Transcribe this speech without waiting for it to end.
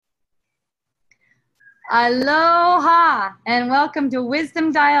Aloha and welcome to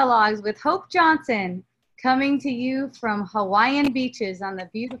Wisdom Dialogues with Hope Johnson, coming to you from Hawaiian beaches on the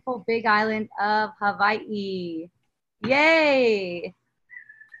beautiful Big Island of Hawaii. Yay!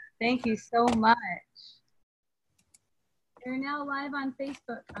 Thank you so much. You're now live on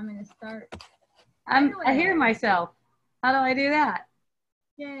Facebook. I'm going to start. I hear myself. How do I do that?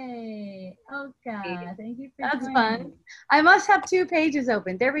 Yay. Okay. Thank you for That's fun. Me. I must have two pages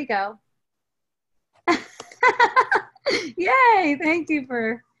open. There we go. Yay. Thank you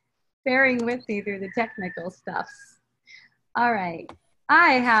for bearing with me through the technical stuffs. All right.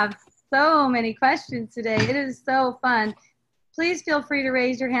 I have so many questions today. It is so fun. Please feel free to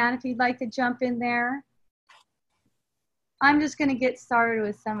raise your hand if you'd like to jump in there. I'm just going to get started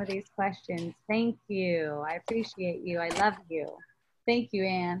with some of these questions. Thank you. I appreciate you. I love you. Thank you,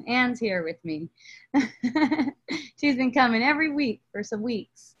 Anne. Anne's here with me. She's been coming every week for some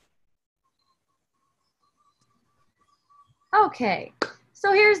weeks. Okay,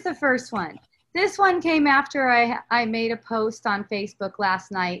 so here's the first one. This one came after I made a post on Facebook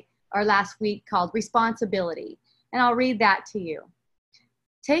last week called Responsibility, and I'll read that to you.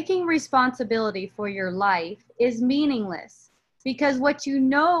 Taking responsibility for your life is meaningless because what you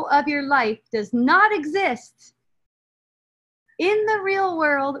know of your life does not exist. In the real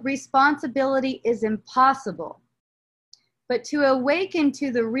world, responsibility is impossible. But to awaken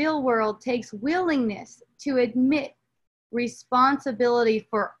to the real world takes willingness to admit responsibility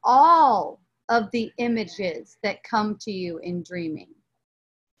for all of the images that come to you in dreaming.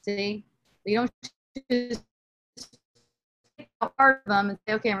 See? You don't just take part of them and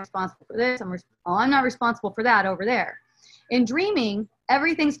say, okay, I'm responsible for this. I'm not responsible for that over there. In dreaming,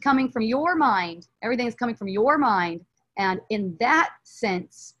 everything's coming from your mind. Everything's coming from your mind. And in that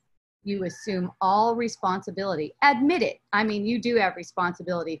sense, you assume all responsibility. Admit it. I mean, you do have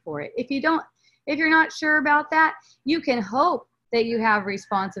responsibility for it. If you're not sure about that, you can hope that you have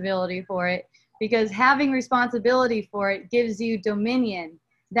responsibility for it, because having responsibility for it gives you dominion.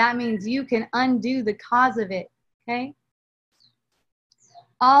 That means you can undo the cause of it, okay?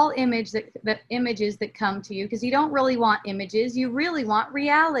 All images that come to you, because you don't really want images, you really want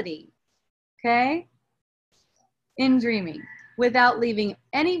reality, okay? In dreaming, without leaving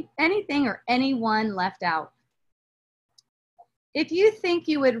anything or anyone left out. If you think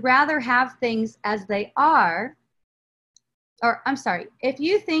you would rather have things as they are, if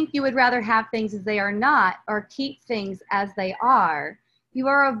you think you would rather have things as they are not or keep things as they are, you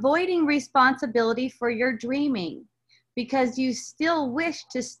are avoiding responsibility for your dreaming because you still wish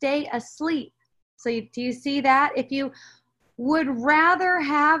to stay asleep. So do you see that? If you would rather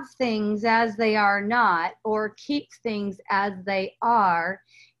have things as they are not or keep things as they are,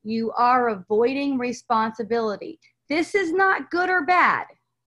 you are avoiding responsibility. This is not good or bad.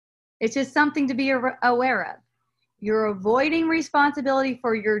 It's just something to be aware of. You're avoiding responsibility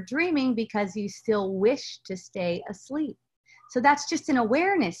for your dreaming because you still wish to stay asleep. So that's just an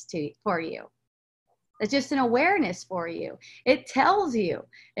awareness for you. It's just an awareness for you. It tells you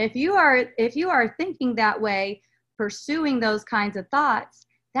if you are thinking that way, pursuing those kinds of thoughts,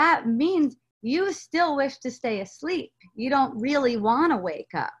 that means you still wish to stay asleep. You don't really want to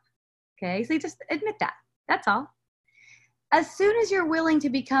wake up. Okay, so you just admit that. That's all. As soon as you're willing to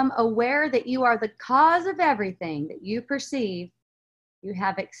become aware that you are the cause of everything that you perceive, you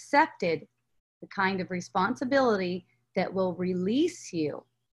have accepted the kind of responsibility that will release you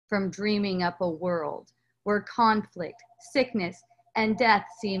from dreaming up a world where conflict, sickness, and death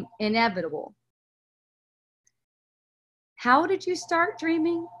seem inevitable. How did you start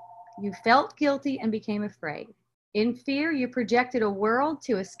dreaming? You felt guilty and became afraid. In fear, you projected a world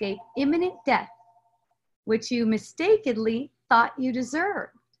to escape imminent death, which you mistakenly thought you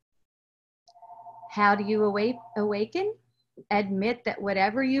deserved. How do you awaken? Admit that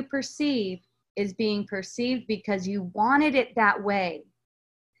whatever you perceive is being perceived because you wanted it that way.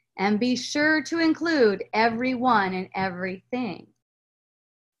 And be sure to include everyone and everything.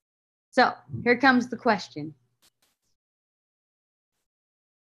 So here comes the question.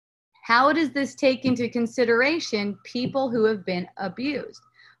 How does this take into consideration people who have been abused?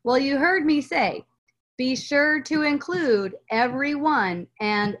 Well, you heard me say, be sure to include everyone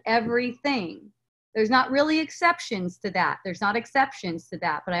and everything. There's not really exceptions to that. There's not exceptions to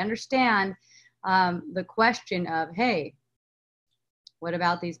that, but I understand the question of, hey, what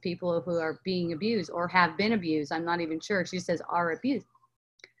about these people who are being abused or have been abused? I'm not even sure. She says are abused.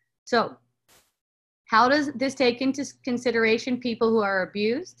 So how does this take into consideration people who are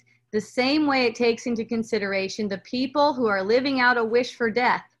abused? The same way it takes into consideration the people who are living out a wish for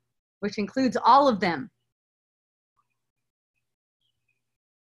death, which includes all of them.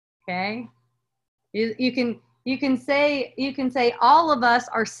 Okay? You can say all of us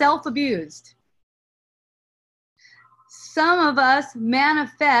are self-abused. Some of us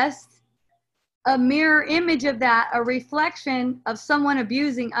manifest a mirror image of that, a reflection of someone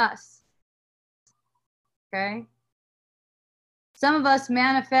abusing us. Okay? Some of us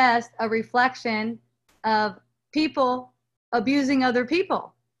manifest a reflection of people abusing other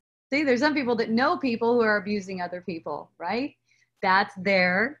people. See, there's some people that know people who are abusing other people, right? That's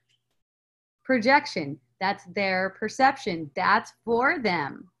their projection. That's their perception. That's for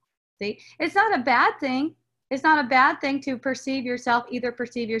them. See, it's not a bad thing. It's not a bad thing to perceive yourself, either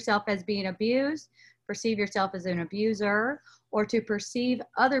perceive yourself as being abused, perceive yourself as an abuser, or to perceive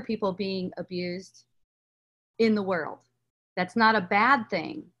other people being abused in the world. That's not a bad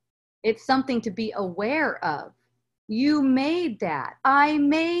thing. It's something to be aware of. You made that. I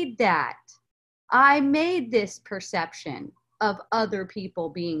made that. I made this perception of other people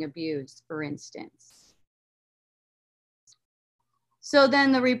being abused, for instance. So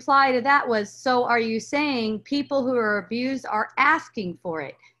then the reply to that was, so are you saying people who are abused are asking for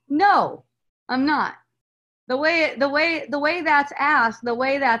it? No, I'm not. The way that's asked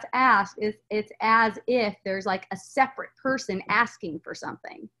is it's as if there's like a separate person asking for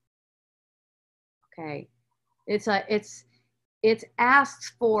something. Okay. It's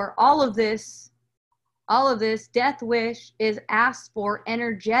asked for. All of this death wish is asked for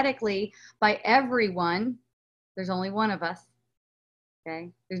energetically by everyone. There's only one of us.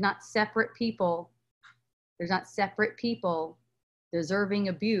 Okay. There's not separate people. There's not separate people deserving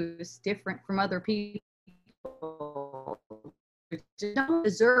abuse different from other people. No one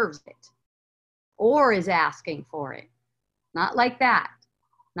deserves it or is asking for it. Not like that.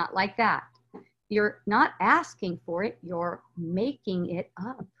 Not like that. You're not asking for it. You're making it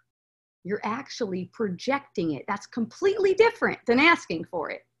up. You're actually projecting it. That's completely different than asking for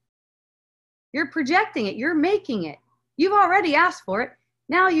it. You're projecting it. You're making it. You've already asked for it.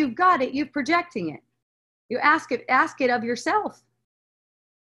 Now you've got it. You're projecting it. You ask it of yourself.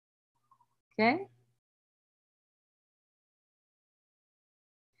 Okay?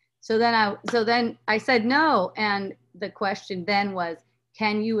 So then I said no, and the question then was,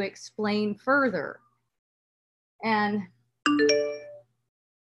 can you explain further? And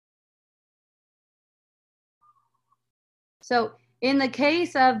so in the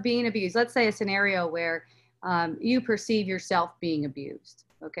case of being abused, let's say a scenario where you perceive yourself being abused.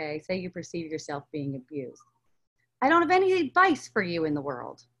 Okay, say you perceive yourself being abused. I don't have any advice for you in the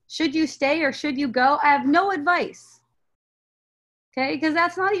world. Should you stay or should you go? I have no advice. Okay, because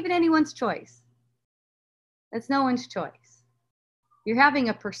that's not even anyone's choice. That's no one's choice. You're having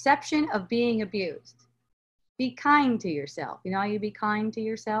a perception of being abused. Be kind to yourself. You know how you be kind to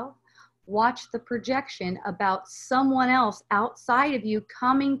yourself? Watch the projection about someone else outside of you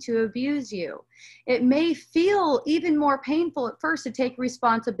coming to abuse you. It may feel even more painful at first to take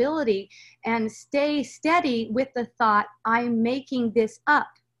responsibility and stay steady with the thought, I'm making this up,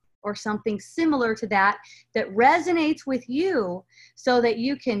 or something similar to that resonates with you, so that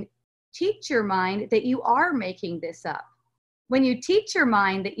you can teach your mind that you are making this up. When you teach your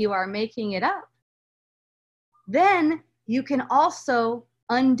mind that you are making it up, then you can also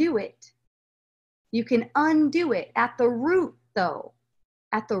undo it. You can undo it at the root, though.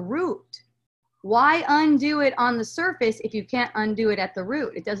 At the root. Why undo it on the surface if you can't undo it at the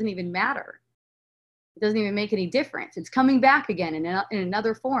root? It doesn't even matter. It doesn't even make any difference. It's coming back again in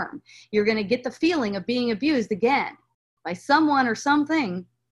another form. You're going to get the feeling of being abused again by someone or something.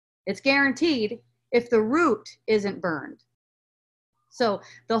 It's guaranteed if the root isn't burned. So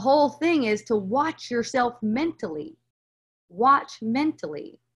the whole thing is to watch yourself mentally. Watch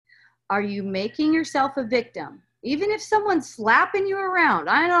mentally. Are you making yourself a victim? Even if someone's slapping you around,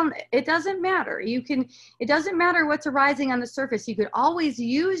 it doesn't matter. It doesn't matter what's arising on the surface. You could always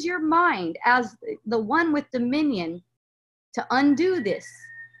use your mind as the one with dominion to undo this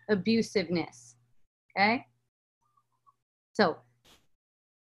abusiveness. Okay? So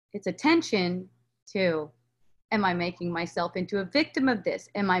it's attention to, am I making myself into a victim of this?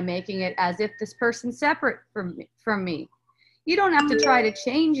 Am I making it as if this person's separate from me? You don't have to try to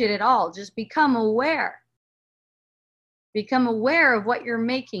change it at all. Just become aware. Become aware of what you're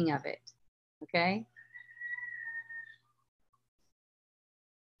making of it. Okay?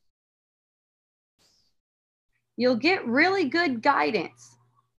 You'll get really good guidance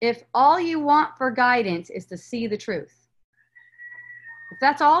if all you want for guidance is to see the truth. If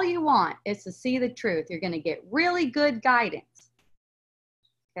that's all you want is to see the truth, you're going to get really good guidance.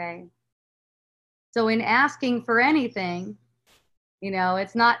 Okay? So in asking for anything,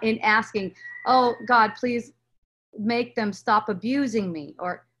 it's not in asking, oh, God, please make them stop abusing me,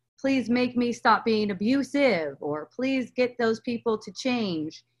 or please make me stop being abusive, or please get those people to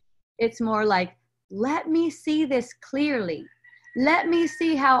change. It's more like, let me see this clearly. Let me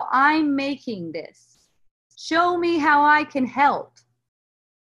see how I'm making this. Show me how I can help.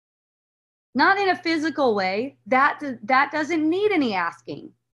 Not in a physical way. That doesn't need any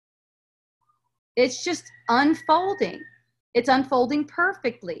asking. It's just unfolding. It's unfolding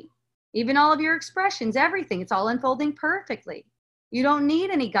perfectly. Even all of your expressions, everything, it's all unfolding perfectly. You don't need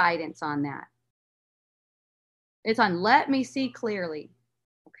any guidance on that. It's on let me see clearly,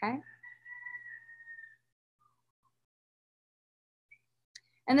 okay?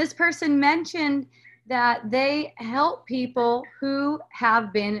 And this person mentioned that they help people who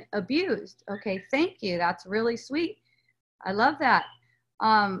have been abused. Okay, thank you. That's really sweet. I love that.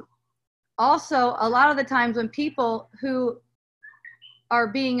 Also, a lot of the times when people who are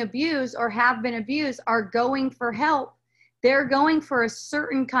being abused or have been abused are going for help, they're going for a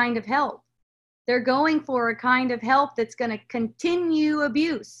certain kind of help. They're going for a kind of help that's going to continue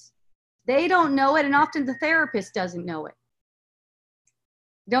abuse. They don't know it, and often the therapist doesn't know it.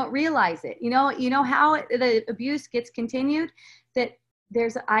 Don't realize it. You know how the abuse gets continued? That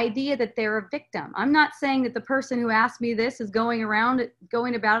there's an idea that they're a victim. I'm not saying that the person who asked me this is going about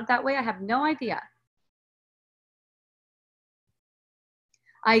it that way. I have no idea.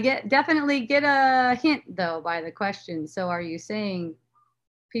 I definitely get a hint though by the question. So are you saying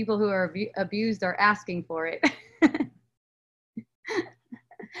people who are abused are asking for it?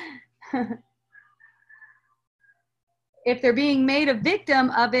 If they're being made a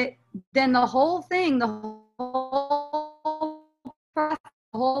victim of it, then the whole thing, the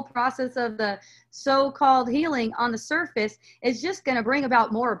whole process of the so-called healing on the surface is just going to bring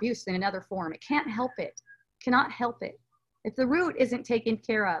about more abuse in another form. It can't help it. Cannot help it. If the root isn't taken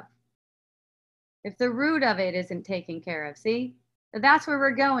care of. If the root of it isn't taken care of, see? That's where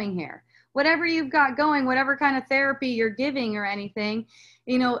we're going here. Whatever you've got going, whatever kind of therapy you're giving or anything,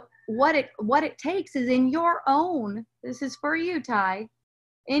 you know, what it takes is in your own, this is for you, Ty,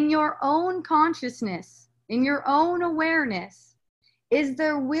 in your own consciousness, in your own awareness, is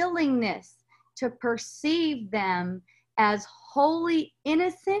their willingness to perceive them as wholly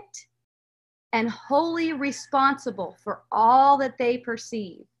innocent and wholly responsible for all that they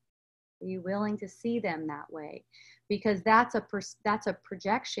perceive. Are you willing to see them that way? Because that's a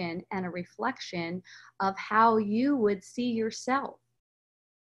projection and a reflection of how you would see yourself.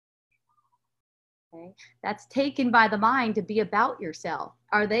 Okay? That's taken by the mind to be about yourself.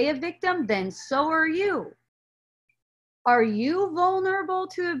 Are they a victim? Then so are you. Are you vulnerable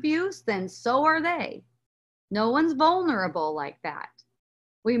to abuse? Then so are they. No one's vulnerable like that.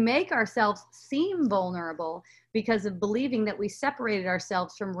 We make ourselves seem vulnerable because of believing that we separated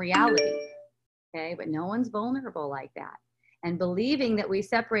ourselves from reality. Okay, but no one's vulnerable like that. And believing that we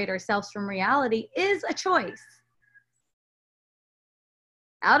separate ourselves from reality is a choice.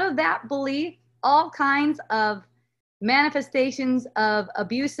 Out of that belief, all kinds of manifestations of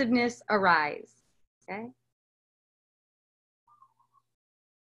abusiveness arise. Okay?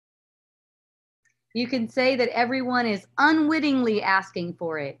 You can say that everyone is unwittingly asking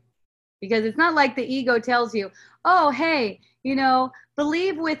for it, because it's not like the ego tells you, oh, hey, you know,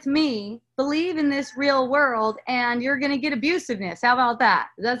 believe with me, believe in this real world, and you're going to get abusiveness. How about that?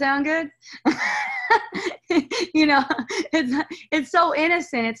 Does that sound good? You know, it's so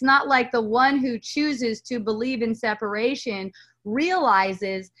innocent. It's not like the one who chooses to believe in separation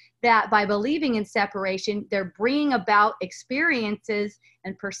realizes that by believing in separation, they're bringing about experiences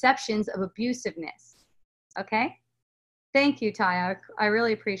and perceptions of abusiveness. Okay? Thank you, Ty. I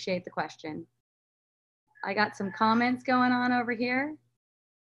really appreciate the question. I got some comments going on over here.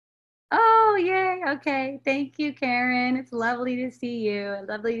 Oh, yay. Okay. Thank you, Karen. It's lovely to see you.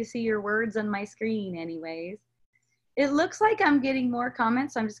 Lovely to see your words on my screen anyways. It looks like I'm getting more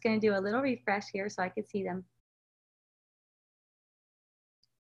comments, so I'm just going to do a little refresh here so I can see them.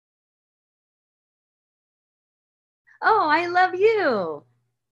 Oh, I love you.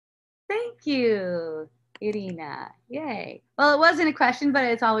 Thank you, Irina. Yay. Well, it wasn't a question, but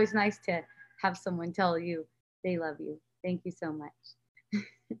it's always nice to have someone tell you they love you. Thank you so much.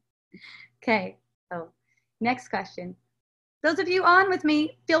 Okay, so next question. Those of you on with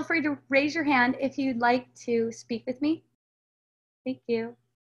me, feel free to raise your hand if you'd like to speak with me. Thank you.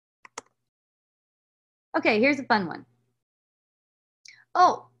 Okay, here's a fun one.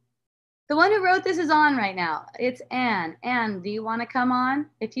 Oh, the one who wrote this is on right now. It's Anne. Anne, do you want to come on?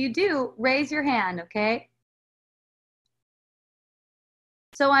 If you do, raise your hand, okay?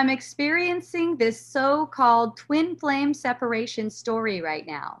 So I'm experiencing this so-called twin flame separation story right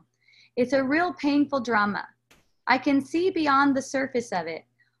now. It's a real painful drama. I can see beyond the surface of it.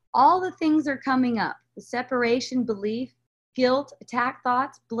 All the things are coming up: the separation belief, guilt, attack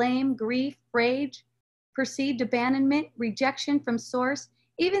thoughts, blame, grief, rage, perceived abandonment, rejection from source,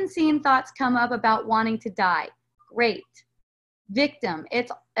 even seeing thoughts come up about wanting to die. Great. Victim.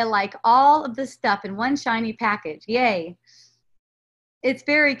 It's like all of this stuff in one shiny package. Yay. It's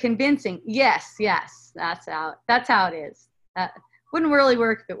very convincing. Yes, yes, that's how it is. That wouldn't really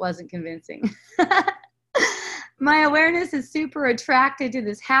work if it wasn't convincing. My awareness is super attracted to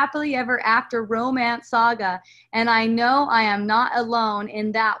this happily ever after romance saga, and I know I am not alone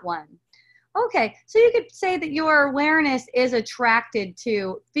in that one. Okay, so you could say that your awareness is attracted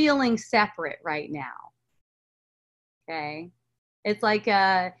to feeling separate right now. Okay, it's like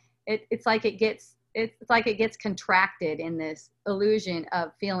it gets contracted in this illusion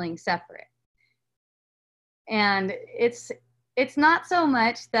of feeling separate, and it's not so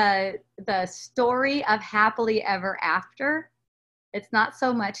much the story of happily ever after. It's not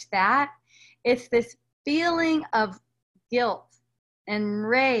so much that. It's this feeling of guilt and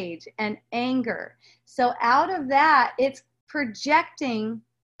rage and anger. So out of that, it's projecting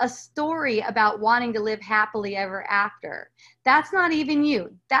a story about wanting to live happily ever after. That's not even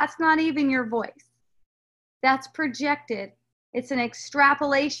you. That's not even your voice. That's projected. It's an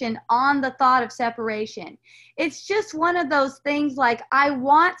extrapolation on the thought of separation. It's just one of those things like, I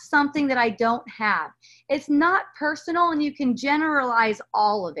want something that I don't have. It's not personal, and you can generalize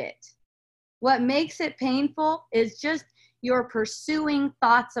all of it. What makes it painful is just you're pursuing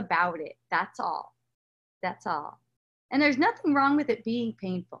thoughts about it. That's all. That's all. And there's nothing wrong with it being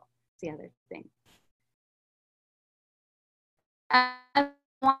painful. That's the other thing. I'm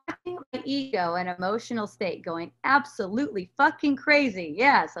watching my ego and emotional state going absolutely fucking crazy.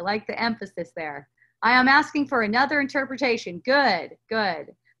 Yes, I like the emphasis there. I am asking for another interpretation. Good, good.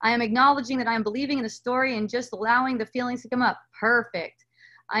 I am acknowledging that I am believing in the story and just allowing the feelings to come up. Perfect.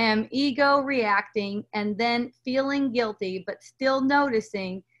 I am ego reacting and then feeling guilty, but still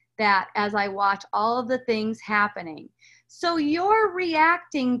noticing that as I watch all of the things happening. So you're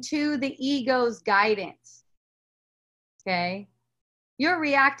reacting to the ego's guidance. Okay? You're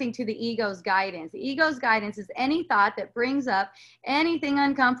reacting to the ego's guidance. The ego's guidance is any thought that brings up anything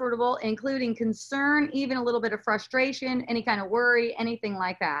uncomfortable, including concern, even a little bit of frustration, any kind of worry, anything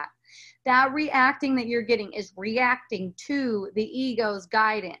like that. That reacting that you're getting is reacting to the ego's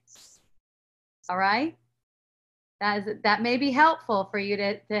guidance. All right? That may be helpful for you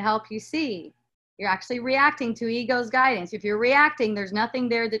to help you see. You're actually reacting to ego's guidance. If you're reacting, there's nothing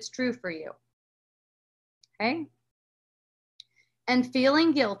there that's true for you. Okay? And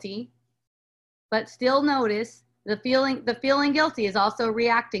feeling guilty, but still notice the feeling guilty is also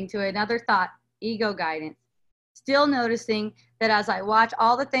reacting to another thought, ego guidance. Still noticing that as I watch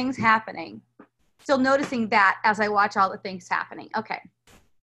all the things happening. Still noticing that as I watch all the things happening. Okay.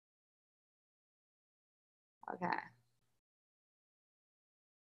 Okay.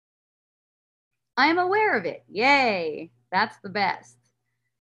 I am aware of it. Yay. That's the best.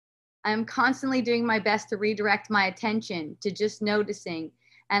 I'm constantly doing my best to redirect my attention to just noticing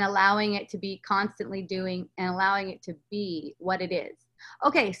and allowing it to be constantly doing and allowing it to be what it is.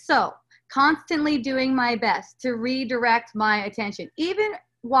 Okay, so constantly doing my best to redirect my attention. Even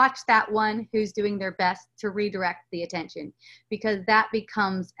watch that one who's doing their best to redirect the attention, because that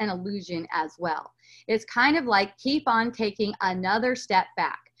becomes an illusion as well. It's kind of like keep on taking another step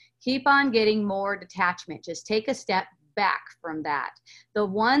back. Keep on getting more detachment. Just take a step back from that. The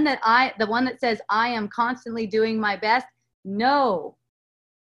one that says I am constantly doing my best, no,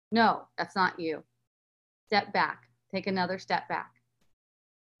 that's not you. Step back. Take another step back.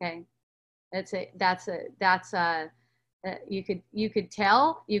 Okay. You could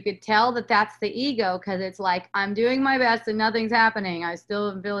tell that that's the ego, because it's like, I'm doing my best and nothing's happening. I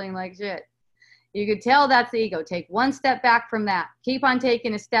still am feeling like shit. You could tell that's the ego. Take one step back from that. Keep on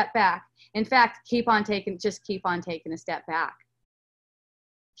taking a step back. In fact, keep on taking a step back.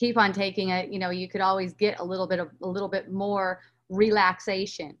 Keep on taking it. You could always get a little bit more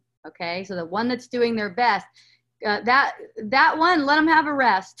relaxation. Okay. So the one that's doing their best, that one, let them have a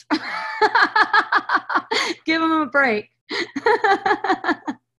rest. Give them a break.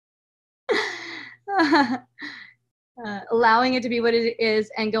 Allowing it to be what it is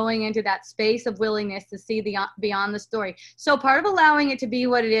and going into that space of willingness to see beyond the story. So part of allowing it to be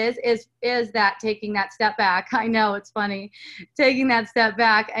what it is that taking that step back. I know, it's funny. Taking that step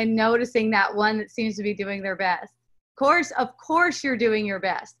back and noticing that one that seems to be doing their best. Of course you're doing your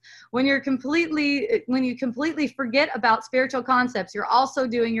best. When you completely forget about spiritual concepts, you're also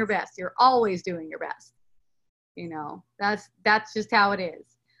doing your best. You're always doing your best. That's just how it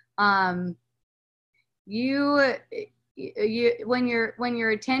is. when your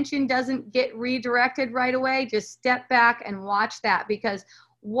attention doesn't get redirected right away, just step back and watch that, because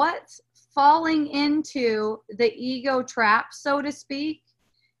what's falling into the ego trap, so to speak,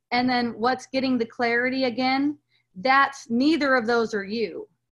 and then what's getting the clarity again, that's neither of those are you.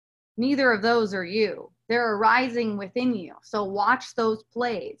 Neither of those are you. They're arising within you. So watch those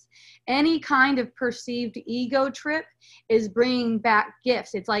plays. Any kind of perceived ego trip is bringing back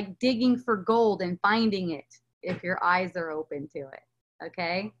gifts. It's like digging for gold and finding it if your eyes are open to it.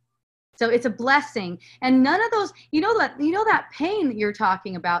 Okay? So it's a blessing. And none of those, you know that pain that you're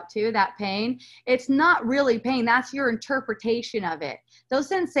talking about too, that pain, it's not really pain. That's your interpretation of it. Those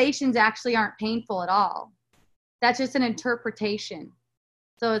sensations actually aren't painful at all. That's just an interpretation.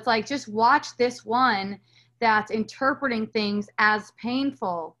 So it's like, just watch this one that's interpreting things as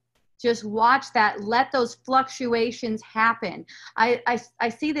painful. Just watch that. Let those fluctuations happen. I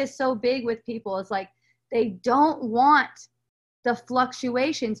see this so big with people. It's like, they don't want the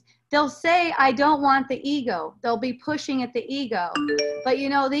fluctuations. They'll say, I don't want the ego. They'll be pushing at the ego. But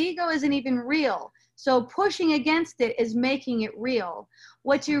the ego isn't even real. So pushing against it is making it real.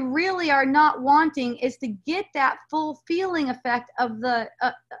 What you really are not wanting is to get that full feeling effect of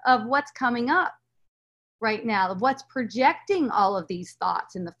of what's coming up right now, of what's projecting all of these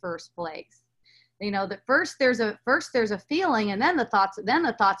thoughts in the first place. That first there's a feeling, and then the thoughts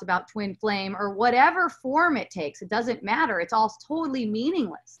about twin flame, or whatever form it takes. It doesn't matter. It's all totally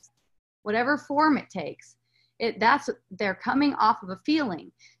meaningless. Whatever form it takes, they're coming off of a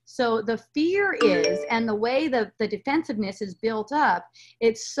feeling. So the fear is, and the way the defensiveness is built up,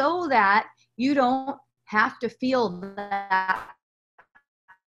 it's so that you don't have to feel that.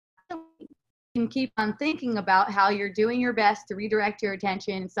 You can keep on thinking about how you're doing your best to redirect your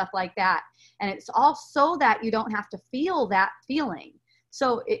attention and stuff like that. And it's all so that you don't have to feel that feeling.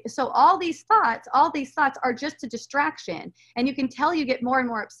 So all these thoughts are just a distraction. And you can tell you get more and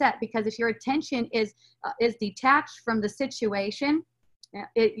more upset, because if your attention is detached from the situation,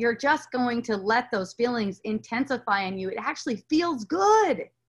 you're just going to let those feelings intensify in you. It actually feels good.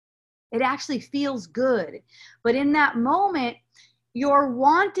 It actually feels good. But in that moment, you're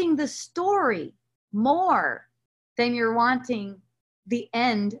wanting the story more than you're wanting the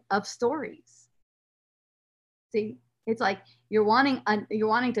end of stories. See, it's like you're wanting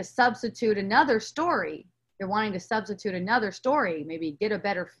to substitute another story. You're wanting to substitute another story, maybe get a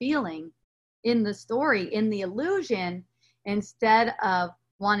better feeling in the story, in the illusion, instead of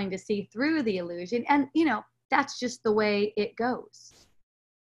wanting to see through the illusion. And, that's just the way it goes.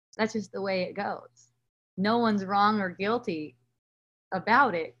 That's just the way it goes. No one's wrong or guilty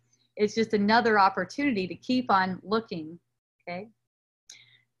about it. It's just another opportunity to keep on looking. Okay.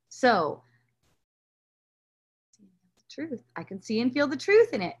 So, truth. I can see and feel the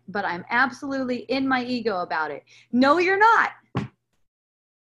truth in it, but I'm absolutely in my ego about it. No, you're not.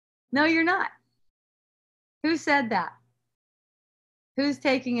 No, you're not. Who said that? Who's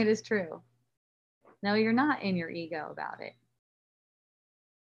taking it as true? No, you're not in your ego about it.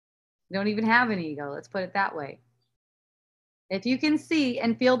 You don't even have an ego. Let's put it that way. If you can see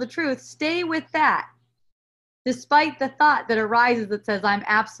and feel the truth, stay with that. Despite the thought that arises that says, I'm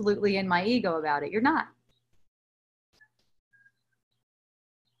absolutely in my ego about it. You're not.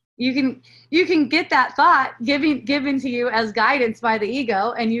 You can get that thought given to you as guidance by the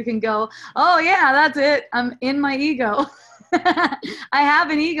ego, and you can go, oh yeah, that's it. I'm in my ego. I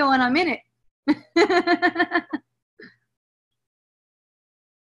have an ego and I'm in it.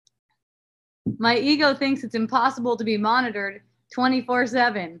 My ego thinks it's impossible to be monitored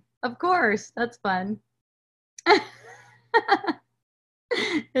 24/7. Of course, that's fun.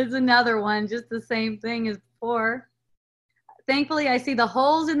 It's another one, just the same thing as before. Thankfully, I see the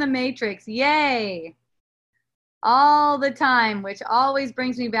holes in the matrix. Yay! All the time, which always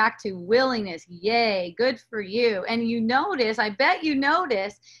brings me back to willingness. Yay, good for you. And I bet you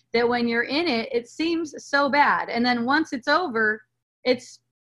notice that when you're in it, it seems so bad. And then once it's over,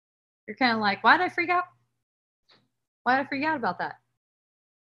 you're kind of like, why did I freak out? Why did I freak out about that?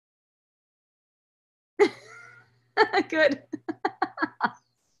 Good.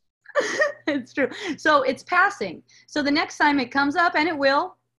 It's true. So it's passing. So the next time it comes up, and it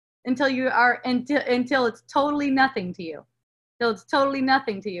will, until it's totally nothing to you. Till it's totally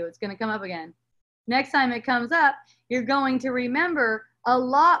nothing to you, it's going to come up again. Next time it comes up, you're going to remember a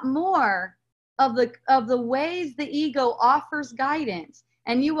lot more of the ways the ego offers guidance,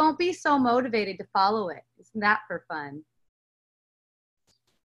 and you won't be so motivated to follow it. Isn't that for fun?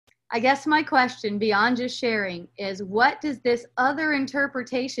 I guess my question, beyond just sharing, is what does this other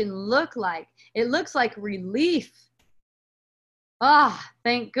interpretation look like? It looks like relief. Ah,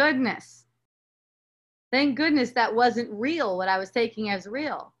 thank goodness. Thank goodness that wasn't real, what I was taking as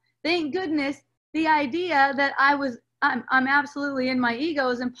real. Thank goodness the idea that I'm absolutely in my ego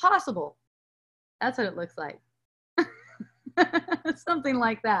is impossible. That's what it looks like. Something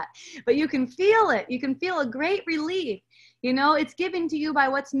like that. But you can feel it. You can feel a great relief. You know, it's given to you by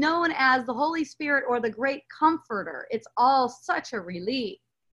what's known as the Holy Spirit or the Great Comforter. It's all such a relief.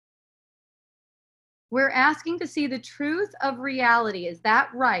 We're asking to see the truth of reality. Is that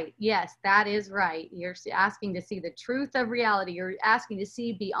right? Yes, that is right. You're asking to see the truth of reality. You're asking to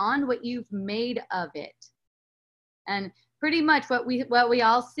see beyond what you've made of it. And pretty much what we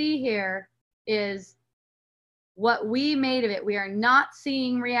all see here is what we made of it. We are not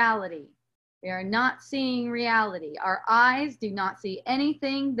seeing reality. We are not seeing reality. Our eyes do not see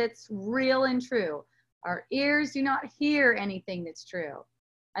anything that's real and true. Our ears do not hear anything that's true.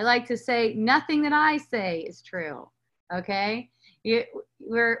 I like to say, nothing that I say is true, okay?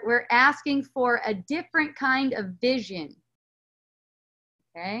 We're asking for a different kind of vision,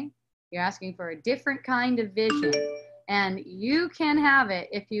 okay? You're asking for a different kind of vision, and you can have it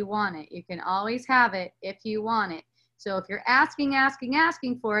if you want it. You can always have it if you want it. So if you're asking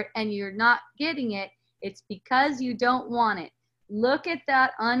for it and you're not getting it, it's because you don't want it. Look at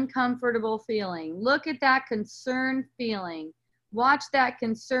that uncomfortable feeling. Look at that concerned feeling. Watch that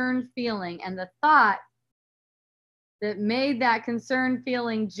concerned feeling, and the thought that made that concerned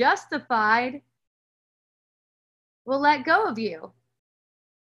feeling justified will let go of you.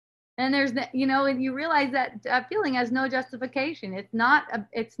 And there's, you know, and you realize that that feeling has no justification. It's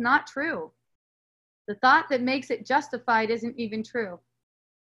not true. The thought that makes it justified isn't even true.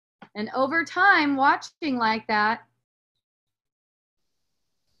 And over time, watching like that,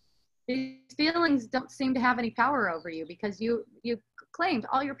 these feelings don't seem to have any power over you because you claimed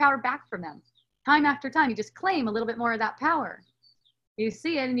all your power back from them. Time after time, you just claim a little bit more of that power. You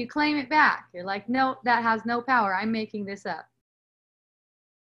see it and you claim it back. You're like, no, that has no power. I'm making this up.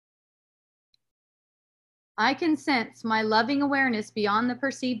 I can sense my loving awareness beyond the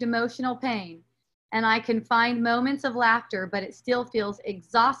perceived emotional pain, and I can find moments of laughter, but it still feels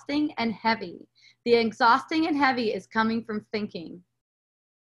exhausting and heavy. The exhausting and heavy is coming from thinking.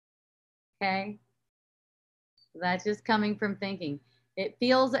 Okay? That's just coming from thinking. It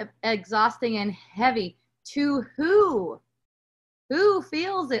feels exhausting and heavy. To who? Who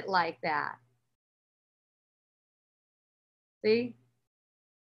feels it like that? See?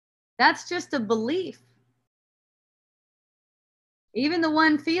 That's just a belief. Even the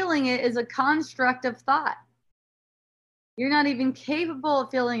one feeling it is a construct of thought. You're not even capable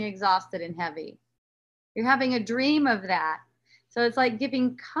of feeling exhausted and heavy. You're having a dream of that. So it's like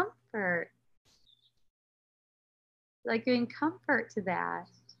giving comfort. Like giving comfort to that.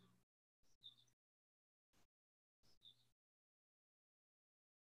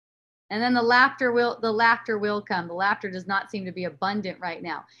 And then the laughter will come. The laughter does not seem to be abundant right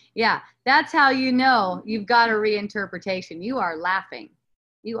now. Yeah, that's how you know you've got a reinterpretation. You are laughing.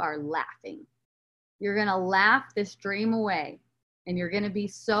 You are laughing. You're going to laugh this dream away. And you're going to be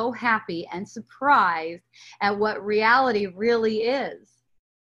so happy and surprised at what reality really is.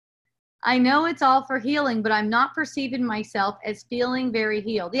 I know it's all for healing, but I'm not perceiving myself as feeling very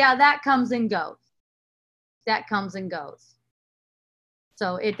healed. Yeah, that comes and goes. That comes and goes.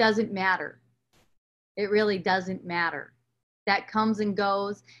 So it doesn't matter. It really doesn't matter. That comes and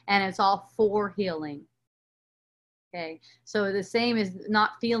goes, and it's all for healing. Okay, so the same as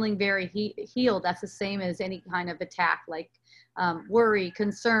not feeling very healed, that's the same as any kind of attack, like worry,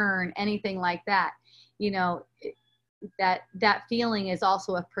 concern, anything like that. You know, that feeling is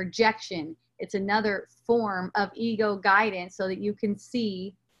also a projection. It's another form of ego guidance so that you can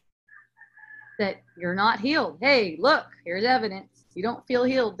see that you're not healed. Hey, look, here's evidence. You don't feel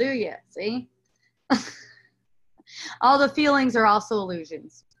healed, do you? See? All the feelings are also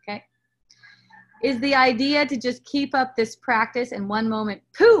illusions, okay? Is the idea to just keep up this practice and one moment,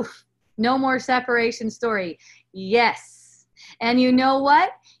 poof, no more separation story? Yes. And you know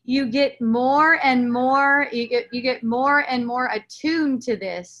what? You get more and more, you get more and more attuned to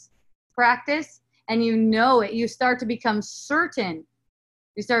this practice, and you know it. You start to become certain.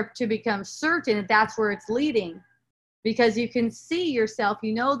 You start to become certain that that's where it's leading. Because you can see yourself,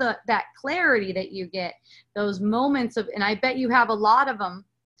 you know, that clarity that you get, those moments of, and I bet you have a lot of them,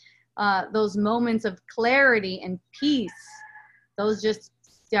 those moments of clarity and peace, those just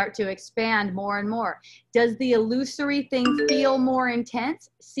start to expand more and more. Does the illusory thing feel more intense,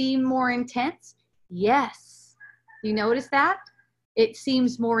 seem more intense? Yes. You notice that? It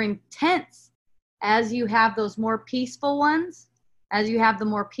seems more intense as you have those more peaceful ones, as you have the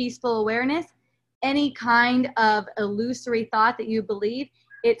more peaceful awareness. Any kind of illusory thought that you believe,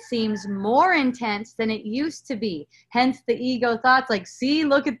 it seems more intense than it used to be. Hence the ego thoughts like, see,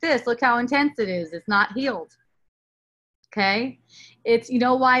 look at this, look how intense it is. It's not healed. Okay. You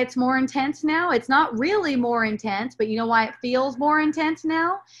know why it's more intense now? It's not really more intense, but you know why it feels more intense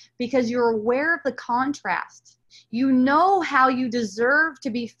now? Because you're aware of the contrast. You know how you deserve to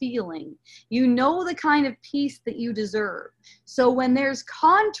be feeling. You know the kind of peace that you deserve. So when there's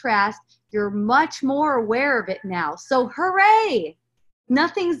contrast, you're much more aware of it now. So hooray!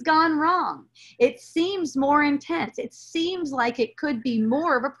 Nothing's gone wrong. It seems more intense. It seems like it could be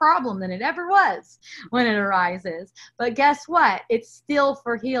more of a problem than it ever was when it arises. But guess what? It's still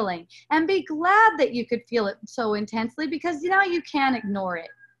for healing. And be glad that you could feel it so intensely, because you can't ignore it.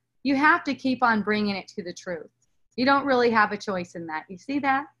 You have to keep on bringing it to the truth. You don't really have a choice in that. You see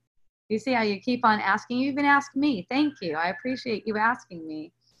that? You see how you keep on asking? You even ask me. Thank you. I appreciate you asking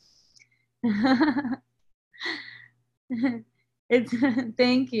me.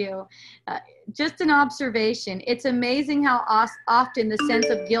 Thank you. Just an observation. It's amazing how often the sense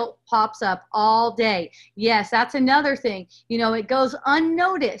of guilt pops up all day. Yes, that's another thing. It goes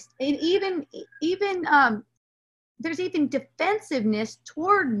unnoticed. And even there's even defensiveness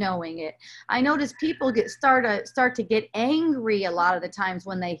toward knowing it. I notice people start to get angry a lot of the times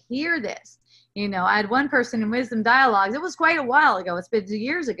when they hear this. I had one person in Wisdom Dialogues. It was quite a while ago. It's been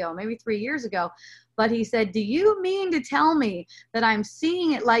years ago, maybe 3 years ago. But he said, do you mean to tell me that I'm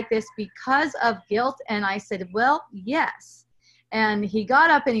seeing it like this because of guilt? And I said, well, yes. And he got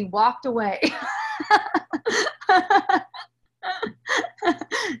up and he walked away.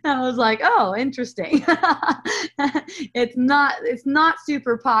 I was like, oh, interesting. It's not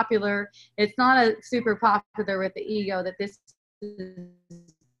super popular. It's not super popular with the ego that this is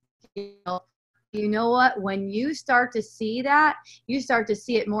guilt. You know what? When you start to see that, you start to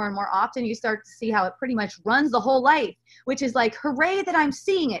see it more and more often. You start to see how it pretty much runs the whole life, which is like, hooray that I'm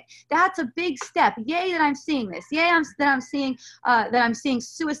seeing it. That's a big step. Yay that I'm seeing this. Yay that I'm seeing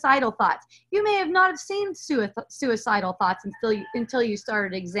suicidal thoughts. You may have not have seen suicidal thoughts until you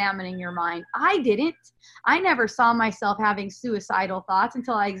started examining your mind. I didn't. I never saw myself having suicidal thoughts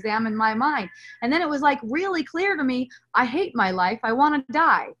until I examined my mind. And then it was like really clear to me, I hate my life. I want to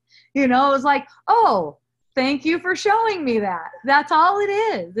die. It was like, oh, thank you for showing me that. That's all it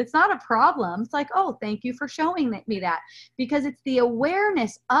is. It's not a problem. It's like, oh, thank you for showing me that. Because it's the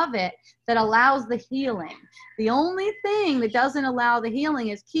awareness of it that allows the healing. The only thing that doesn't allow the healing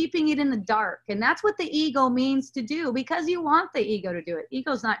is keeping it in the dark. And that's what the ego means to do, because you want the ego to do it.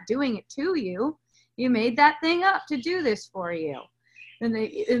 Ego's not doing it to you. You made that thing up to do this for you. And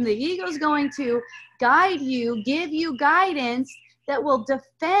the ego's going to guide you, give you guidance that will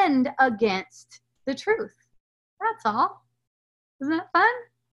defend against the truth. That's all. Isn't that fun?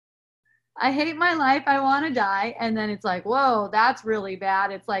 I hate my life. I want to die. And then it's like, whoa, that's really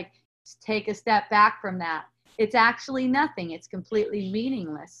bad. It's like, take a step back from that. It's actually nothing. It's completely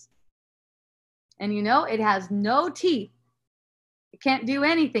meaningless. And it has no teeth. It can't do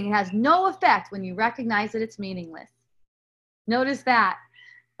anything. It has no effect when you recognize that it's meaningless. Notice that.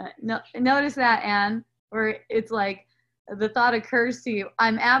 Notice that, Anne, where it's like, the thought occurs to you,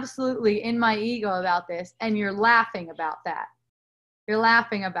 I'm absolutely in my ego about this, and you're laughing about that. You're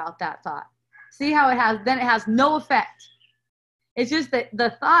laughing about that thought. See how it has no effect. It's just that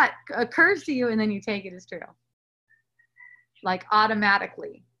the thought occurs to you and then you take it as true. Like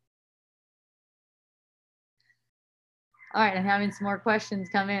automatically. All right, I'm having some more questions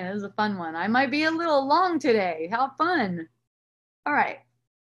come in. This is a fun one. I might be a little long today. How fun. All right.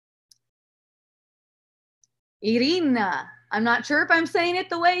 Irina. I'm not sure if I'm saying it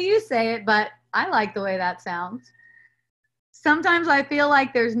the way you say it, but I like the way that sounds. Sometimes I feel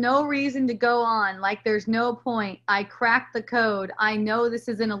like there's no reason to go on, like there's no point. I cracked the code. I know this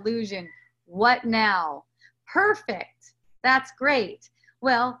is an illusion. What now? Perfect. That's great.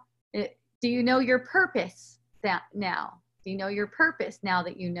 Well, do you know your purpose now? Do you know your purpose now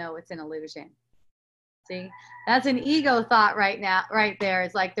that you know it's an illusion? See, that's an ego thought right there.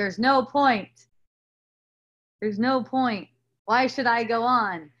 It's like, there's no point. There's no point. Why should I go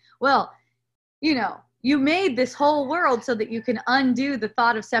on? Well, you made this whole world so that you can undo the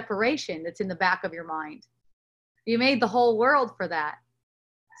thought of separation that's in the back of your mind. You made the whole world for that.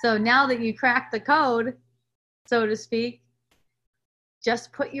 So now that you cracked the code, so to speak,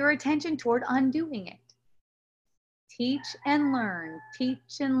 just put your attention toward undoing it. Teach and learn,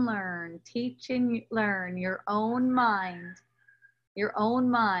 teach and learn, teach and learn your own mind,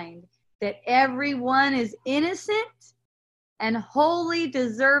 that everyone is innocent and wholly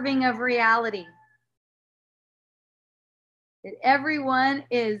deserving of reality. That everyone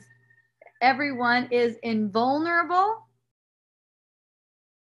is invulnerable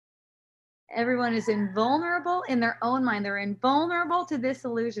Everyone is invulnerable in their own mind. They're invulnerable to this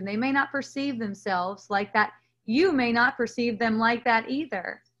illusion. They may not perceive themselves like that. You may not perceive them like that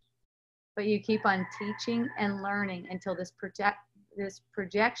either. But you keep on teaching and learning until this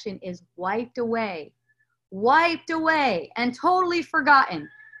projection is wiped away, and totally forgotten.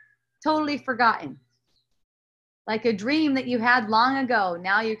 Totally forgotten. Like a dream that you had long ago,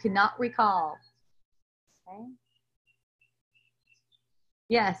 now you cannot recall. Okay?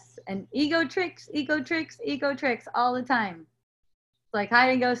 Yes, and ego tricks all the time. It's like hide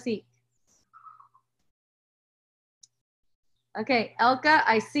and go seek. Okay, Elka,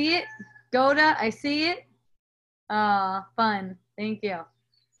 I see it. Goda, I see it. Fun. Thank you.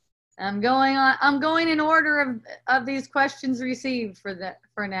 I'm going in order of these questions received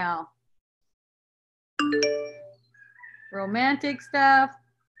for now. Romantic stuff.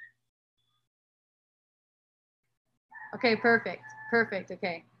 Okay, perfect. Perfect.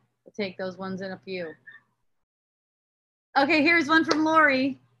 Okay. We'll take those ones in a few. Okay, here's one from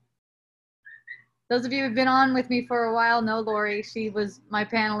Lori. Those of you who've been on with me for a while know Lori. She was my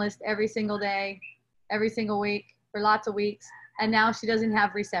panelist every single day, every single week, for lots of weeks. And now she doesn't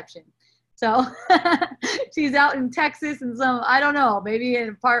have reception. So she's out in Texas and some, I don't know, maybe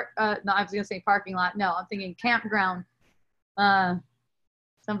in a no, I was gonna say parking lot. No, I'm thinking campground,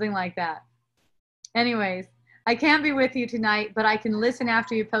 something like that. Anyways, I can't be with you tonight, but I can listen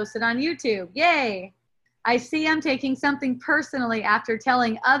after you post it on YouTube. Yay! I see I'm taking something personally after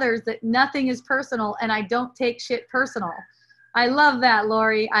telling others that nothing is personal and I don't take shit personal. I love that,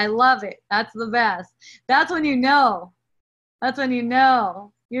 Lori. I love it. That's the best. That's when you know. That's when you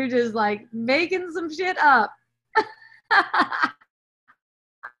know. You're just like making some shit up.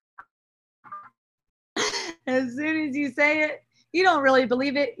 As soon as you say it, you don't really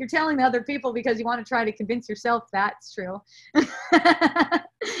believe it. You're telling other people because you want to try to convince yourself that's true.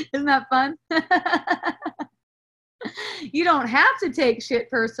 Isn't that fun? You don't have to take shit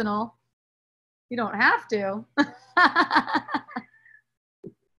personal. You don't have to.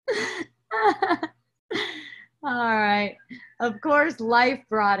 All right. Of course, life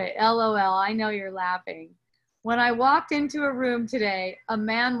brought it. LOL. I know you're laughing. When I walked into a room today, a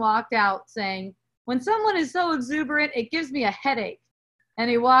man walked out saying, "When someone is so exuberant, it gives me a headache." And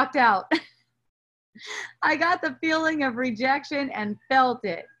he walked out. I got the feeling of rejection and felt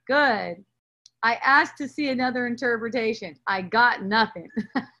it. Good. I asked to see another interpretation. I got nothing.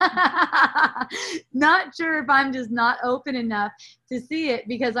 Not sure if I'm just not open enough to see it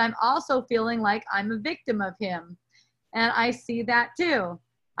because I'm also feeling like I'm a victim of him. And I see that too.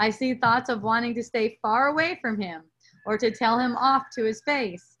 I see thoughts of wanting to stay far away from him or to tell him off to his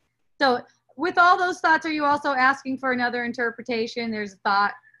face. So with all those thoughts, are you also asking for another interpretation? There's a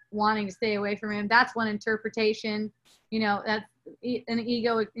thought wanting to stay away from him. That's one interpretation. You know, that's an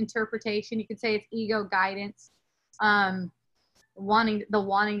ego interpretation. You could say it's ego guidance. Wanting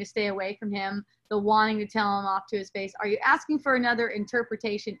to stay away from him, the wanting to tell him off to his face. Are you asking for another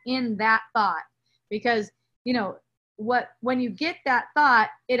interpretation in that thought? Because, you know, when you get that thought,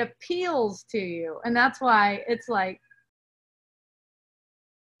 it appeals to you. And that's why it's like,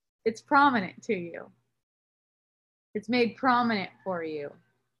 it's prominent to you. It's made prominent for you.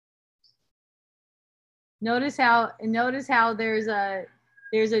 Notice how there's a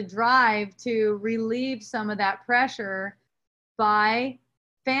drive to relieve some of that pressure by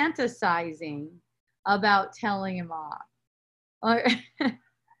fantasizing about telling him off, or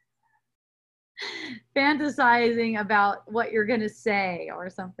fantasizing about what you're going to say or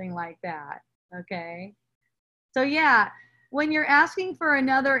something like that. Okay. So yeah, when you're asking for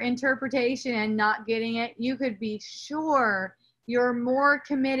another interpretation and not getting it, you could be sure you're more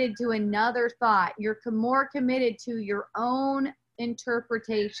committed to another thought. You're more committed to your own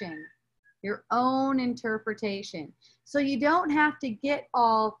interpretation, So you don't have to get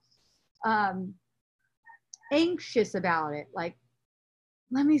all anxious about it. Like,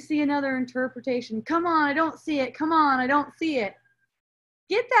 let me see another interpretation. Come on, I don't see it. Come on, I don't see it.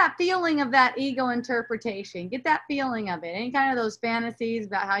 Get that feeling of that ego interpretation. Get that feeling of it. Any kind of those fantasies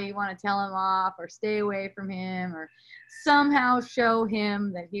about how you want to tell him off or stay away from him or somehow show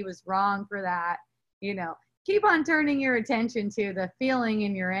him that he was wrong for that. You know, keep on turning your attention to the feeling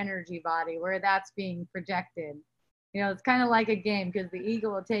in your energy body where that's being projected. You know, it's kind of like a game because the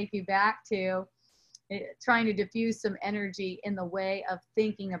ego will take you back to trying to diffuse some energy in the way of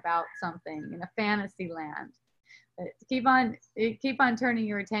thinking about something in a fantasy land. Keep on turning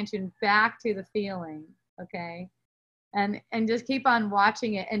your attention back to the feeling, okay? And just keep on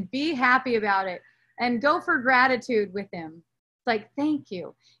watching it and be happy about it and go for gratitude with him. It's like, thank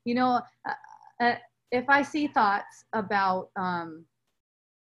you. You know, if I see thoughts about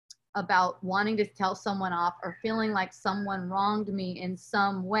about wanting to tell someone off or feeling like someone wronged me in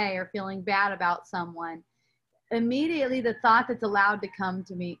some way or feeling bad about someone, immediately the thought that's allowed to come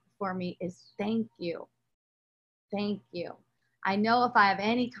to me for me is thank you. Thank you. I know if I have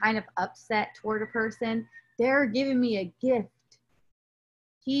any kind of upset toward a person, they're giving me a gift.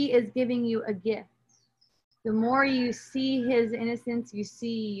 He is giving you a gift. The more you see his innocence, you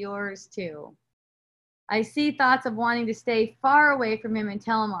see yours too. I see thoughts of wanting to stay far away from him and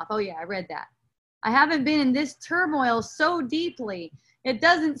tell him off. Oh yeah, I read that. I haven't been in this turmoil so deeply. It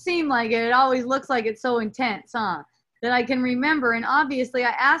doesn't seem like it. It always looks like it's so intense, huh? That I can remember. And obviously I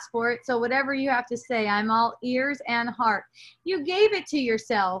asked for it. So whatever you have to say, I'm all ears and heart. You gave it to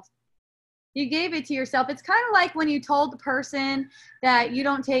yourself. You gave it to yourself. It's kind of like when you told the person that you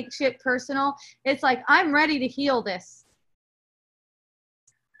don't take shit personal. It's like, I'm ready to heal this.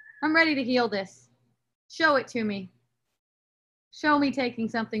 I'm ready to heal this. Show it to me. Show me taking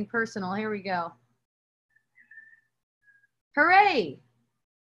something personal. Here we go. Hooray.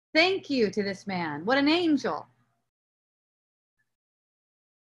 Thank you to this man. What an angel.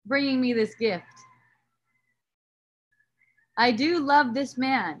 Bringing me this gift. I do love this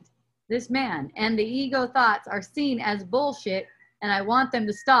man, and the ego thoughts are seen as bullshit, and I want them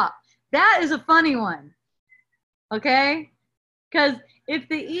to stop. That is a funny one, okay? Because if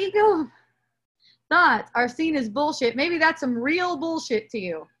the ego thoughts are seen as bullshit, maybe that's some real bullshit to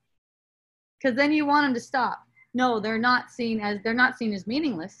you, because then you want them to stop. No, they're not seen as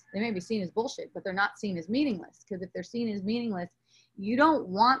meaningless. They may be seen as bullshit, but they're not seen as meaningless, because if they're seen as meaningless, you don't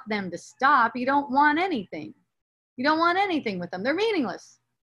want them to stop. You don't want anything. You don't want anything with them. They're meaningless.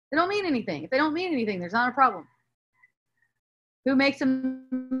 They don't mean anything. If they don't mean anything, there's not a problem. Who makes them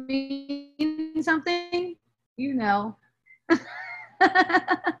mean something? You know.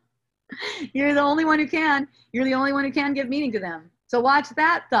 You're the only one who can. You're the only one who can give meaning to them. So watch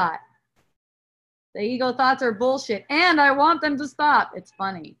that thought. The ego thoughts are bullshit, and I want them to stop. It's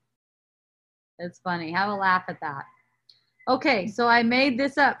funny. It's funny. Have a laugh at that. Okay, so I made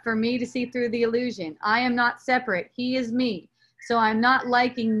this up for me to see through the illusion. I am not separate. He is me. So I'm not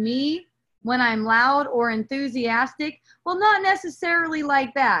liking me when I'm loud or enthusiastic. Well, not necessarily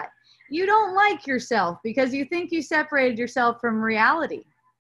like that. You don't like yourself because you think you separated yourself from reality.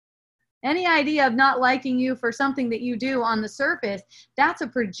 Any idea of not liking you for something that you do on the surface, that's a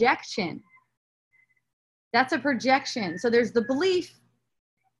projection. That's a projection. So there's the belief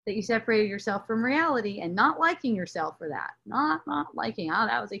that you separated yourself from reality and not liking yourself for that. Not liking. Oh,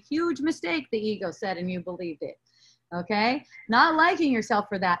 that was a huge mistake, the ego said, and you believed it. Okay? Not liking yourself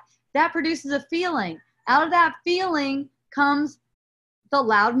for that. That produces a feeling. Out of that feeling comes the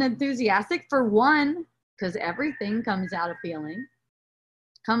loud and enthusiastic, for one, because everything comes out of feeling.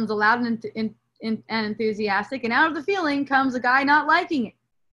 Comes the loud and enthusiastic, and out of the feeling comes a guy not liking it.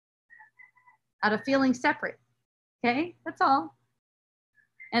 Out of feeling separate. Okay? That's all.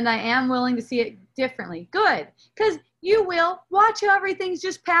 And I am willing to see it differently. Good. Because you will. Watch how everything's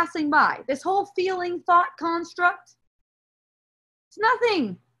just passing by. This whole feeling thought construct, it's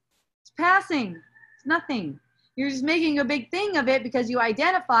nothing. It's passing. It's nothing. You're just making a big thing of it because you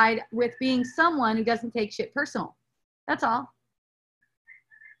identified with being someone who doesn't take shit personal. That's all.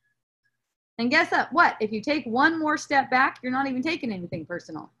 And guess what? If you take one more step back, you're not even taking anything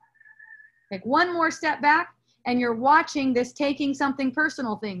personal. Take one more step back, and you're watching this taking something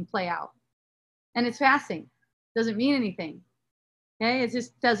personal thing play out. And it's passing. Doesn't mean anything. Okay? It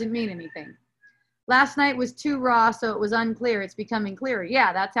just doesn't mean anything. Last night was too raw, so it was unclear. It's becoming clearer.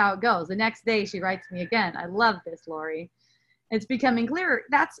 Yeah, that's how it goes. The next day, she writes me again. I love this, Lori. It's becoming clearer.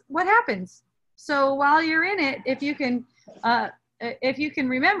 That's what happens. So while you're in it, if you can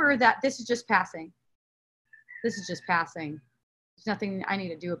remember that this is just passing. This is just passing. There's nothing I need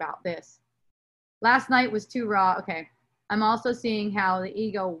to do about this. Last night was too raw. Okay. I'm also seeing how the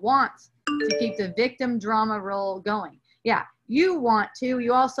ego wants to keep the victim drama role going. Yeah, you want to.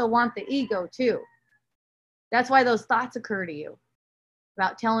 You also want the ego too. That's why those thoughts occur to you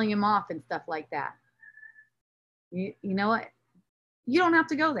about telling him off and stuff like that. You know what? You don't have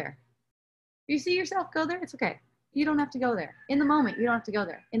to go there. If you see yourself go there, it's okay. You don't have to go there. In the moment, you don't have to go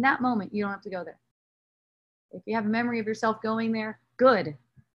there. In that moment, you don't have to go there. If you have a memory of yourself going there, good.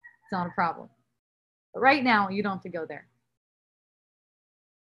 It's not a problem. But right now, you don't have to go there.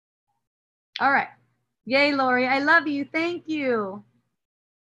 All right. Yay, Lori. I love you. Thank you.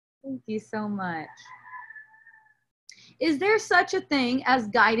 Thank you so much. Is there such a thing as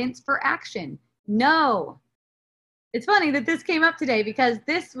guidance for action? No. It's funny that this came up today because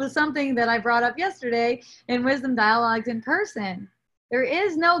this was something that I brought up yesterday in Wisdom Dialogues in person. There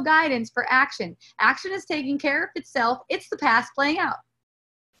is no guidance for action. Action is taking care of itself. It's the past playing out.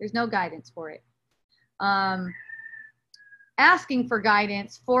 There's no guidance for it. Asking for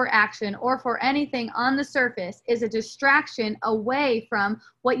guidance for action or for anything on the surface is a distraction away from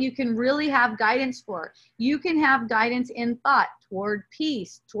what you can really have guidance for. You can have guidance in thought toward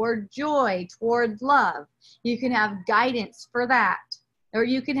peace, toward joy, toward love. You can have guidance for that. Or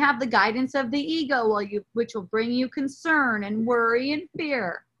you can have the guidance of the ego, which will bring you concern and worry and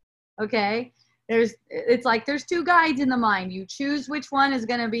fear. Okay? It's like there's two guides in the mind. You choose which one is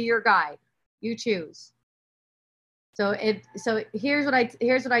going to be your guide. You choose. So here's what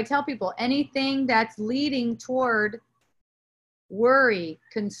I tell people. Anything that's leading toward worry,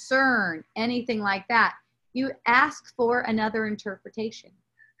 concern, anything like that, you ask for another interpretation.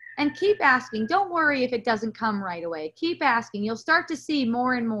 And keep asking. Don't worry if it doesn't come right away. Keep asking. You'll start to see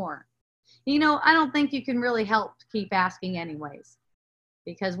more and more. You know, I don't think you can really help keep asking anyways.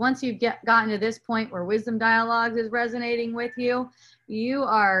 Because once you've gotten to this point where Wisdom Dialogues is resonating with you, you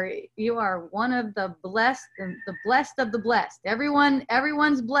are one of the blessed of the blessed.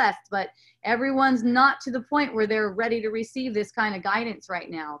 Everyone's blessed, but everyone's not to the point where they're ready to receive this kind of guidance right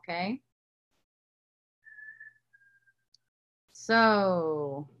now, okay?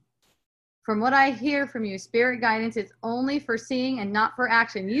 So, from what I hear from you, spirit guidance is only for seeing and not for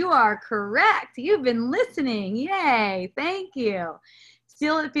action. You are correct. You've been listening. Yay. Thank you.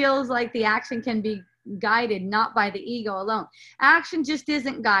 Still, it feels like the action can be guided not by the ego alone. Action just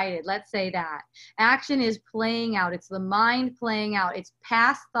isn't guided. Let's say that. Action is playing out. It's the mind playing out. It's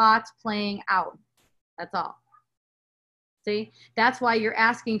past thoughts playing out. That's all. See? That's why you're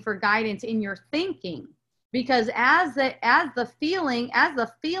asking for guidance in your thinking. Because as the feeling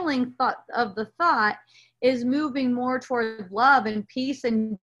thought of the thought is moving more toward love and peace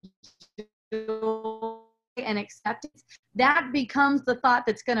and joy and acceptance, that becomes the thought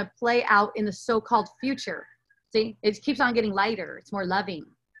that's going to play out in the so-called future. See, it keeps on getting lighter. It's more loving.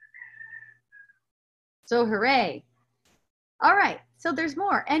 So hooray. All right. So there's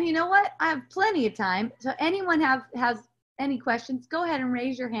more. And you know what? I have plenty of time. So anyone has any questions, go ahead and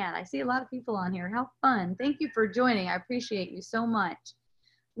raise your hand. I see a lot of people on here. How fun. Thank you for joining. I appreciate you so much.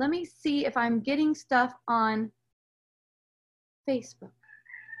 Let me see if I'm getting stuff on Facebook.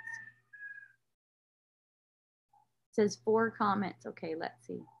 It says 4 comments. Okay, let's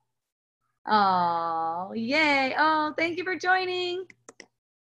see. Oh, yay. Oh, thank you for joining.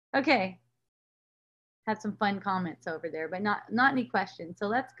 Okay. Have some fun comments over there, but not any questions. So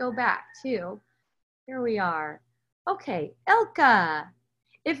let's go back to, here we are. Okay, Elka,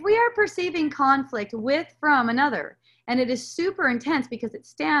 if we are perceiving conflict from another, and it is super intense because it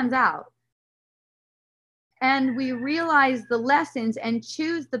stands out, and we realize the lessons and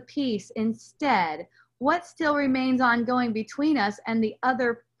choose the peace instead, what still remains ongoing between us and the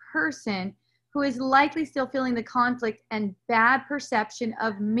other person who is likely still feeling the conflict and bad perception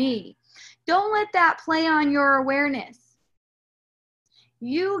of me? Don't let that play on your awareness.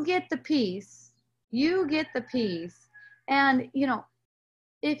 You get the peace. You get the peace. And, you know,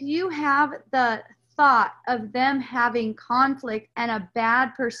 if you have the thought of them having conflict and a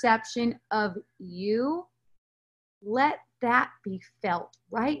bad perception of you, let that be felt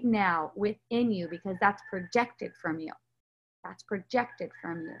right now within you, because that's projected from you. That's projected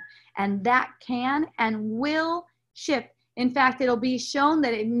from you. And that can and will shift. In fact, it'll be shown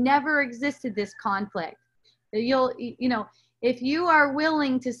that it never existed, this conflict. If you are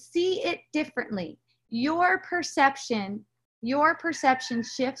willing to see it differently, your perception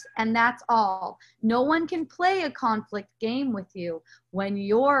shifts, and that's all. No one can play a conflict game with you when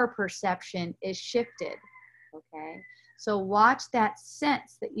your perception is shifted, okay? So watch that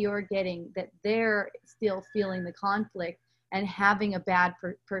sense that you're getting, that they're still feeling the conflict and having a bad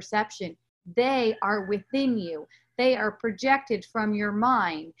perception. They are within you. They are projected from your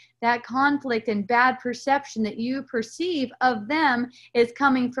mind. That conflict and bad perception that you perceive of them is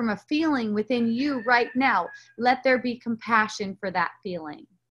coming from a feeling within you right now. Let there be compassion for that feeling,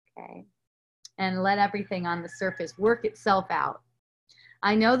 okay? And let everything on the surface work itself out.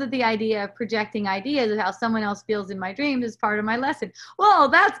 I know that the idea of projecting ideas of how someone else feels in my dreams is part of my lesson. Whoa,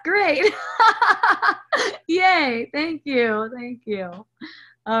 that's great. Yay, thank you, thank you.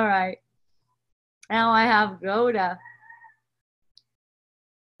 All right. Now I have Goda.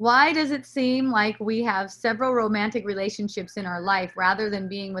 Why does it seem like we have several romantic relationships in our life rather than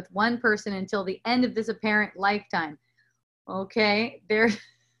being with one person until the end of this apparent lifetime? Okay, there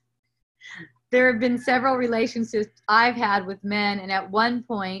have been several relationships I've had with men, and at one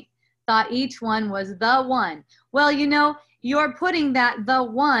point thought each one was the one. Well, you know, you're putting that the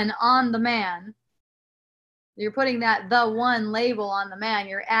one on the man. You're putting that the one label on the man.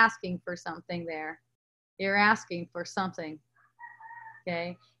 You're asking for something there. You're asking for something.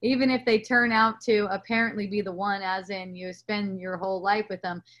 Okay. Even if they turn out to apparently be the one, as in you spend your whole life with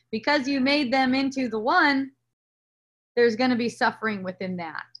them, because you made them into the one, there's going to be suffering within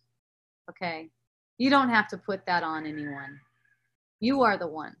that. Okay. You don't have to put that on anyone. You are the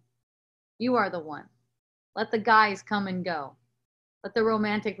one. You are the one. Let the guys come and go. Let the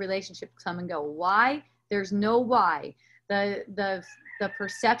romantic relationship come and go. Why? There's no why. The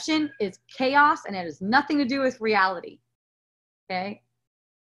perception is chaos, and it has nothing to do with reality. Okay?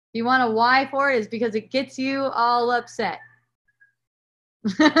 If you want a why for it, is because it gets you all upset.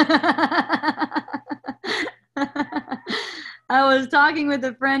 I was talking with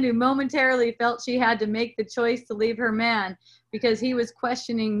a friend who momentarily felt she had to make the choice to leave her man because he was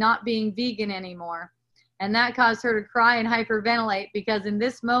questioning not being vegan anymore. And that caused her to cry and hyperventilate because in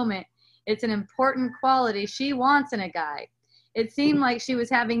this moment, it's an important quality she wants in a guy. It seemed like she was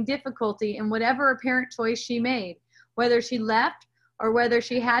having difficulty in whatever apparent choice she made, whether she left or whether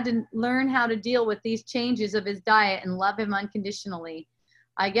she had to learn how to deal with these changes of his diet and love him unconditionally.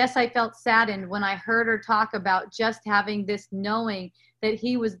 I guess I felt saddened when I heard her talk about just having this knowing that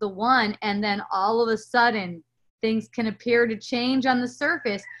he was the one, and then all of a sudden things can appear to change on the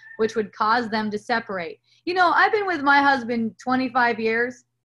surface, which would cause them to separate. You know, I've been with my husband 25 years.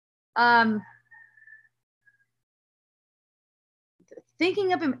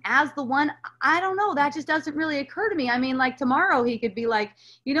 Thinking of him as the one, I don't know. That just doesn't really occur to me. I mean, like tomorrow he could be like,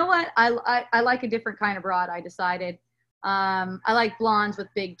 you know what? I like a different kind of broad, I decided. I like blondes with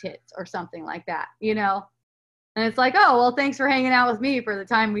big tits or something like that, you know? And it's like, oh, well, thanks for hanging out with me for the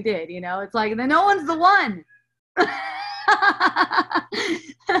time we did, you know? It's like, then no one's the one.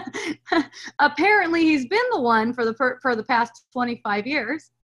 Apparently he's been the one for the past 25 years.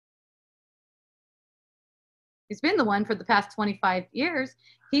 He's been the one for the past 25 years.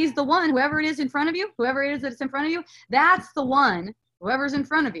 He's the one, whoever it is in front of you, whoever it is that's in front of you, that's the one, whoever's in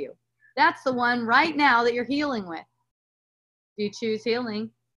front of you. That's the one right now that you're healing with. Do you choose healing?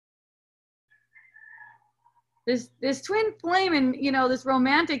 This twin flame and, you know, this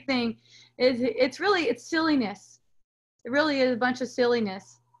romantic thing it's silliness. It really is a bunch of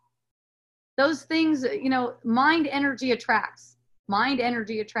silliness. Those things, you know, mind energy attracts. Mind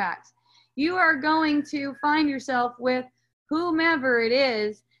energy attracts. You are going to find yourself with whomever it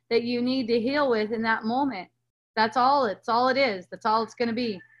is that you need to heal with in that moment. That's all it is. That's all it's going to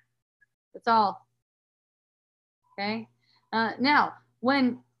be. That's all. Okay. Now,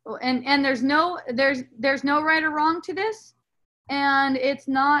 when and there's no right or wrong to this, and it's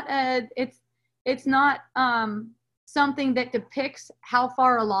not something that depicts how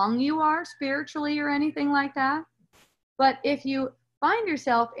far along you are spiritually or anything like that. But if you find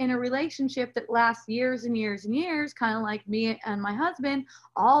yourself in a relationship that lasts years and years and years, kind of like me and my husband,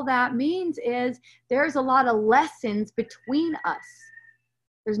 all that means is there's a lot of lessons between us.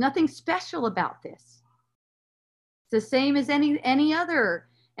 There's nothing special about this. It's the same as any other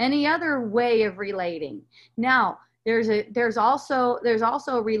way of relating. Now, there's also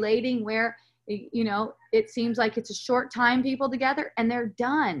relating where, you know, it seems like it's a short time people together and they're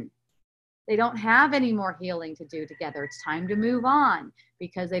done. They don't have any more healing to do together. It's time to move on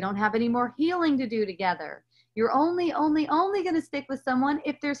because they don't have any more healing to do together. You're only going to stick with someone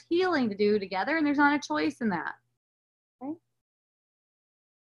if there's healing to do together, and there's not a choice in that. Okay?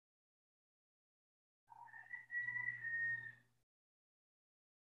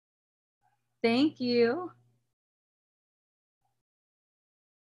 Thank you.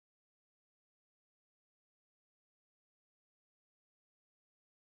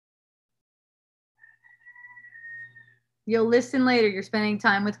 You'll listen later. You're spending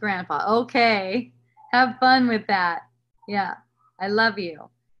time with Grandpa. Okay. Have fun with that. Yeah. I love you.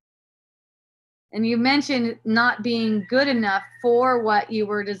 And you mentioned not being good enough for what you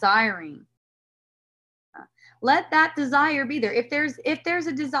were desiring. Let that desire be there. If there's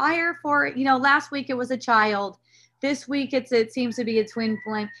a desire for, you know, last week it was a child. This week it seems to be a twin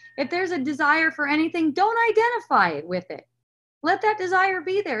flame. If there's a desire for anything, don't identify with it. Let that desire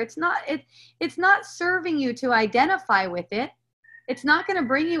be there. It's not serving you to identify with it. It's not going to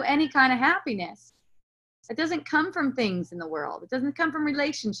bring you any kind of happiness. It doesn't come from things in the world. It doesn't come from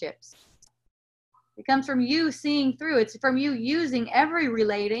relationships. It comes from you seeing through. It's from you using every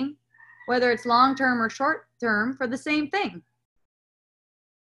relating, whether it's long-term or short-term, for the same thing.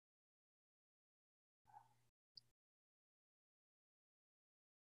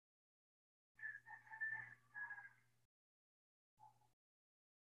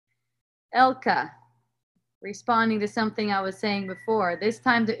 Elka, responding to something I was saying before. This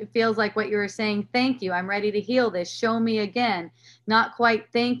time it feels like what you were saying. Thank you. I'm ready to heal this. Show me again. Not quite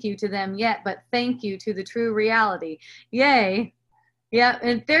thank you to them yet, but thank you to the true reality. Yay. Yeah,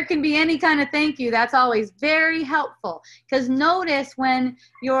 if there can be any kind of thank you, that's always very helpful. Because notice when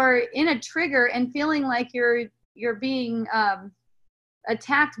you're in a trigger and feeling like you're being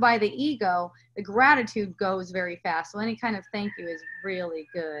attacked by the ego, the gratitude goes very fast. So any kind of thank you is really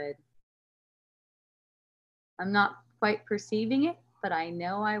good. I'm not quite perceiving it, but I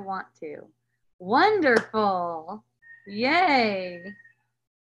know I want to. Wonderful. Yay.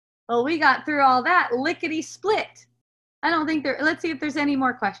 Well, we got through all that lickety split. I don't think let's see if there's any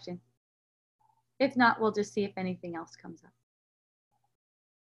more questions. If not, we'll just see if anything else comes up.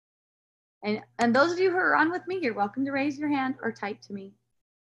 And those of you who are on with me, you're welcome to raise your hand or type to me.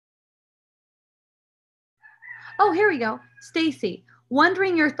 Oh, here we go. Stacy,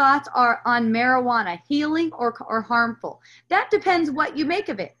 wondering your thoughts are on marijuana, healing or harmful. That depends what you make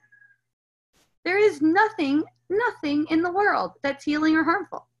of it. There is nothing in the world that's healing or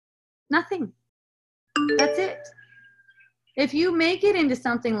harmful. Nothing. That's it. If you make it into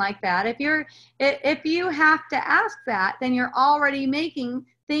something like that, if you have to ask that, then you're already making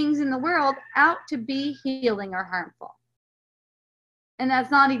things in the world out to be healing or harmful. And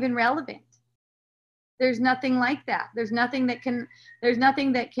that's not even relevant. There's nothing like that. There's nothing that can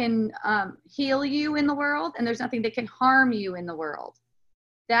heal you in the world, and there's nothing that can harm you in the world.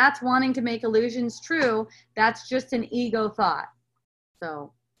 That's wanting to make illusions true. That's just an ego thought.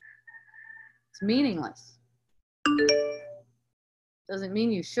 So it's meaningless. Doesn't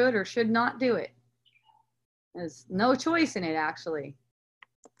mean you should or should not do it. There's no choice in it, actually.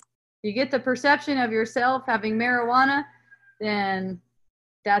 You get the perception of yourself having marijuana, then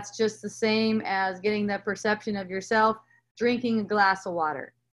that's just the same as getting the perception of yourself drinking a glass of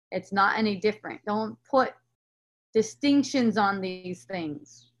water. It's not any different. Don't put distinctions on these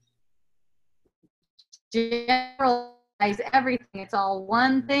things. Generalize everything. It's all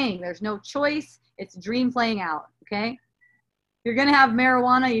one thing. There's no choice. It's dream playing out, okay? If you're going to have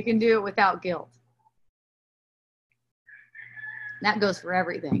marijuana, you can do it without guilt. That goes for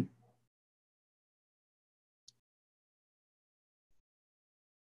everything.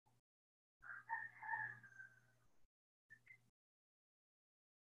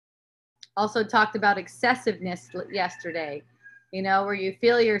 Also talked about excessiveness yesterday, you know, where you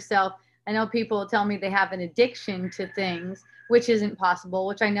feel yourself. I know people tell me they have an addiction to things, which isn't possible,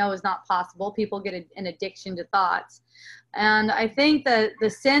 which I know is not possible. People get an addiction to thoughts. And I think that the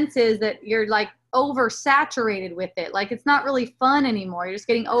sense is that you're like oversaturated with it. Like it's not really fun anymore. You're just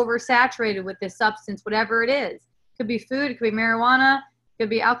getting oversaturated with this substance, whatever it is. It could be food, it could be marijuana, it could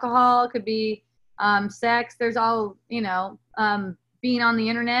be alcohol, it could be sex. There's all, you know, being on the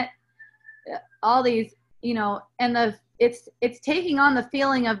internet, all these, you know, and it's taking on the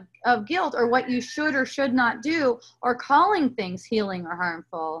feeling of guilt or what you should or should not do, or calling things healing or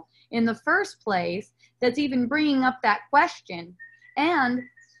harmful in the first place. That's even bringing up that question, and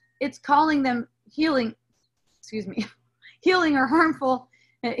it's calling them healing or harmful,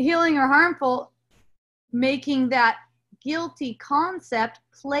 making that guilty concept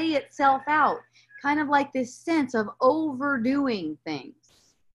play itself out, kind of like this sense of overdoing things.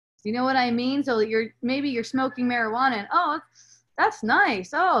 You know what I mean? So maybe you're smoking marijuana and, oh, that's nice.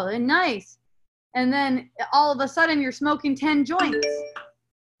 Oh, and nice. And then all of a sudden you're smoking 10 joints.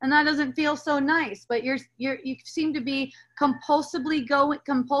 And that doesn't feel so nice, but you seem to be compulsively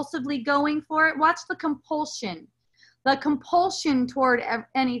going for it. Watch the compulsion. The compulsion toward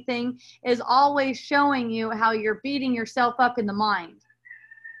anything is always showing you how you're beating yourself up in the mind.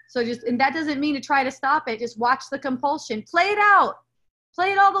 So and that doesn't mean to try to stop it. Just watch the compulsion. Play it out.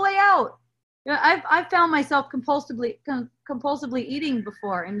 Play it all the way out. You know, I've found myself compulsively eating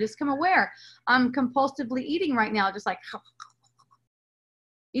before, and just come aware I'm compulsively eating right now, just like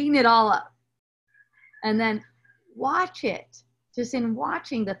eating it all up. And then watch it. Just in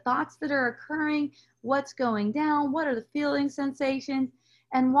watching the thoughts that are occurring, what's going down, what are the feeling sensations,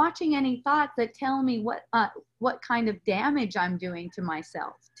 and watching any thoughts that tell me what kind of damage I'm doing to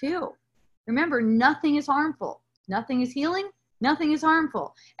myself too. Remember, nothing is harmful. Nothing is healing. Nothing is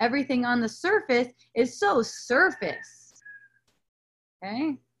harmful. Everything on the surface is so surface.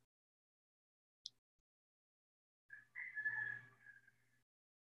 Okay?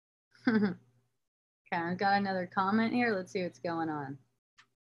 Okay, I've got another comment here. Let's see what's going on.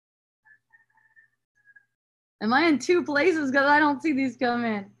 Am I in two places? Because I don't see these come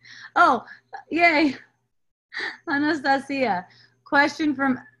in. Oh, yay. Anastasia. Question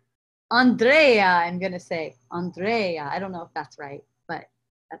from Andrea, I'm going to say. Andrea. I don't know if that's right, but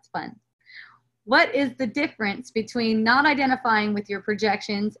that's fun. What is the difference between not identifying with your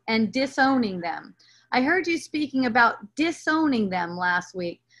projections and disowning them? I heard you speaking about disowning them last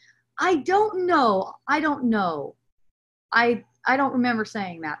week. I don't know. I don't remember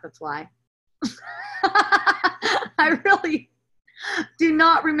saying that. That's why. I really do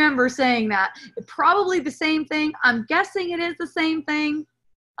not remember saying that. Probably the same thing. I'm guessing it is the same thing.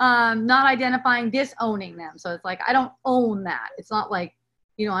 Not identifying, disowning them. So it's like, I don't own that. It's not like,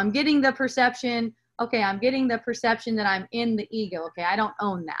 you know, I'm getting the perception. Okay, I'm getting the perception that I'm in the ego. Okay, I don't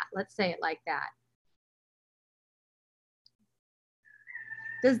own that. Let's say it like that.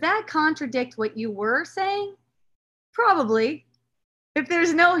 Does that contradict what you were saying? Probably. If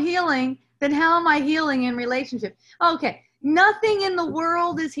there's no healing, then how am I healing in relationship? Okay, nothing in the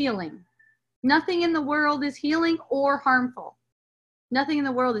world is healing. Nothing in the world is healing or harmful. Nothing in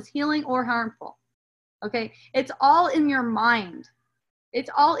the world is healing or harmful. Okay, it's all in your mind. It's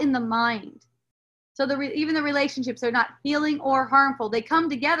all in the mind. So even the relationships are not healing or harmful. They come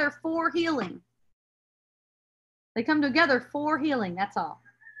together for healing. They come together for healing. That's all.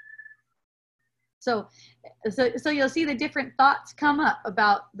 So you'll see the different thoughts come up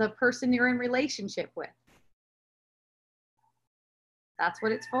about the person you're in relationship with. That's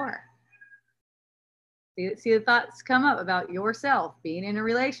what it's for. See the thoughts come up about yourself being in a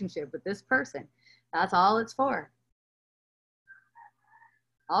relationship with this person. That's all it's for.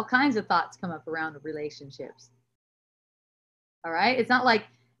 All kinds of thoughts come up around the relationships. All right? It's not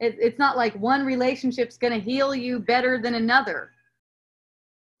like one relationship's going to heal you better than another.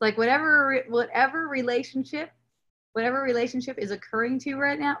 Like whatever relationship is occurring to you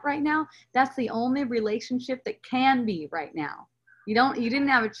right now, that's the only relationship that can be right now. You didn't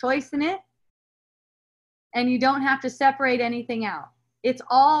have a choice in it, and you don't have to separate anything out. It's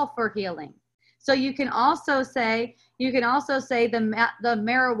all for healing. So you can also say the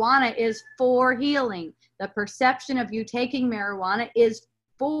marijuana is for healing. The perception of you taking marijuana is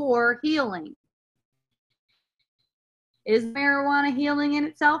for healing. Is marijuana healing in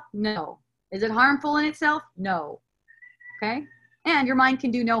itself? No. Is it harmful in itself? No. Okay? And your mind can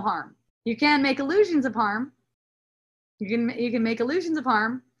do no harm. You can make illusions of harm. You can make illusions of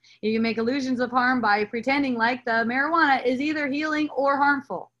harm. You can make illusions of harm by pretending like the marijuana is either healing or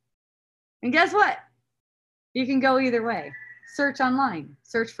harmful. And guess what? You can go either way. Search online.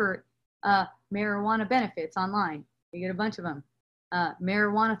 Search for marijuana benefits online. You get a bunch of them.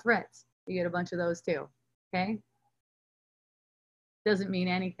 Marijuana threats. You get a bunch of those too. Okay? Doesn't mean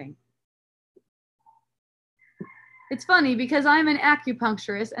anything. It's funny because I'm an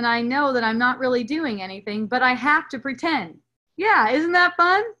acupuncturist and I know that I'm not really doing anything, but I have to pretend. Yeah, isn't that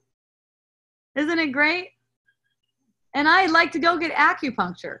fun? Isn't it great? And I'd like to go get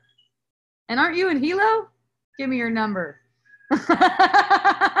acupuncture. And aren't you in Hilo? Give me your number.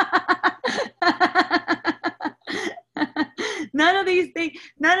 None of these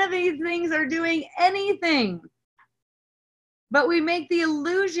things are doing anything. But we make the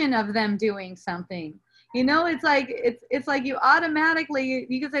illusion of them doing something. You know, it's like you automatically,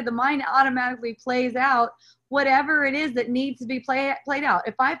 you can say the mind automatically plays out whatever it is that needs to be played out.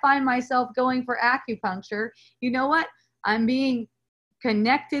 If I find myself going for acupuncture, you know what? I'm being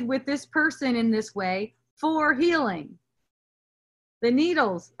connected with this person in this way for healing. The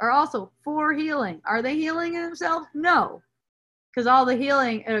needles are also for healing. Are they healing themselves? No, because all the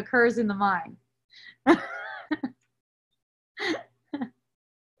healing, it occurs in the mind.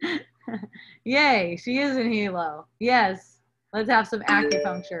 Yay, she is in Hilo. Yes, let's have some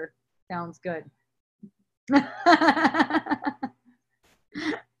acupuncture. Sounds good.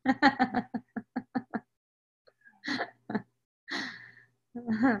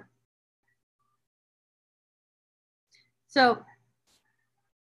 So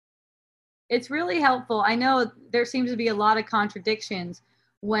it's really helpful. I know there seems to be a lot of contradictions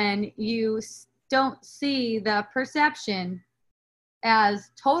when you don't see the perception as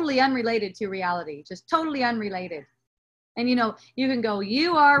totally unrelated to reality, just totally unrelated. And you know, you can go,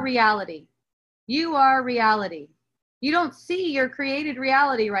 you are reality. You are reality. You don't see your created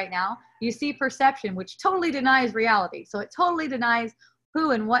reality right now. You see perception, which totally denies reality. So it totally denies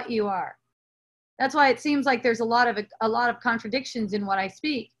who and what you are. That's why it seems like there's a lot of contradictions in what I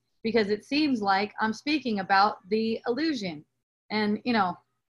speak, because it seems like I'm speaking about the illusion and, you know,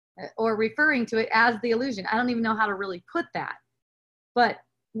 or referring to it as the illusion. I don't even know how to really put that. But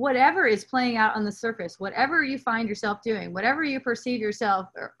whatever is playing out on the surface, whatever you find yourself doing, whatever you perceive yourself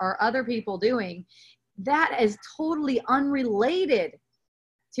or other people doing, that is totally unrelated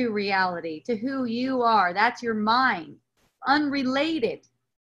to reality, to who you are. That's your mind. Unrelated.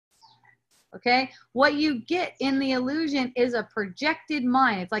 Okay? What you get in the illusion is a projected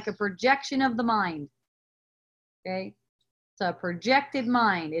mind. It's like a projection of the mind. Okay? It's a projected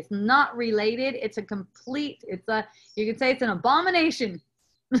mind. It's not related. It's a complete, you could say it's an abomination.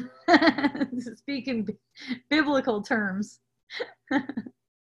 Speaking biblical terms.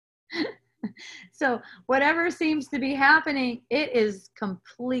 So whatever seems to be happening, it is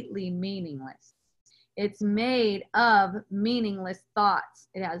completely meaningless. It's made of meaningless thoughts.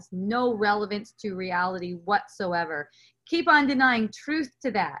 It has no relevance to reality whatsoever. Keep on denying truth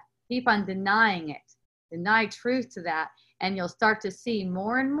to that. Keep on denying it. Deny truth to that, and you'll start to see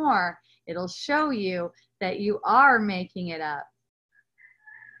more and more. It'll show you that you are making it up.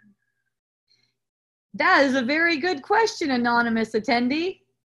 That is a very good question, anonymous attendee.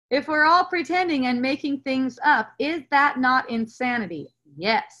 If we're all pretending and making things up, is that not insanity?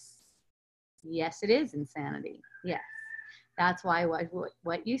 Yes. Yes, it is insanity. Yes. That's why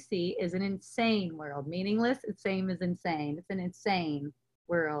what you see is an insane world. Meaningless, it's same as insane. It's an insane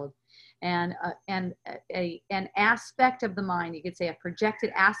world. And an aspect of the mind, you could say a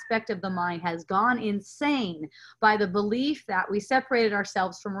projected aspect of the mind, has gone insane by the belief that we separated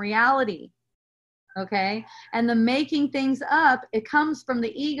ourselves from reality. Okay, and the making things up, it comes from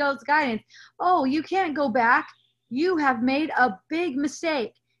the ego's guidance. Oh, you can't go back. You have made a big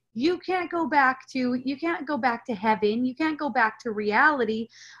mistake. You can't go back to heaven. You can't go back to reality.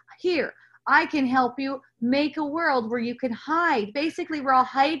 Here, I can help you make a world where you can hide. Basically, we're all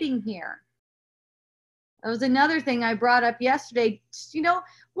hiding here. That was another thing I brought up yesterday. You know,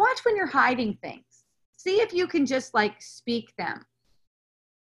 watch when you're hiding things. See if you can just like speak them.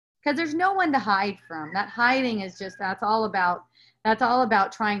 Because there's no one to hide from. That hiding is just, that's all about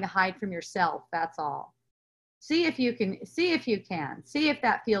trying to hide from yourself. That's all. See if you can. See if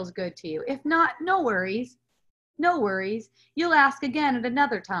that feels good to you. If not, no worries. No worries. You'll ask again at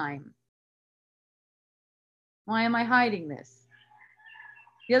another time. Why am I hiding this?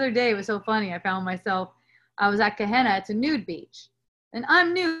 The other day it was so funny. I found myself, I was at Gehenna. It's a nude beach. And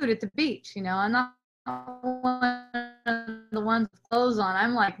I'm nude at the beach, you know. I'm not one of the ones with clothes on.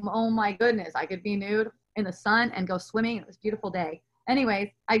 I'm like, oh my goodness, I could be nude in the sun and go swimming. It was a beautiful day. Anyways,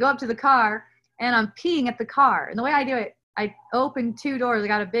 I go up to the car and I'm peeing at the car. And the way I do it, I open two doors. I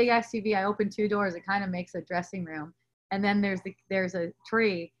got a big SUV. I open two doors. It kind of makes a dressing room. And then there's a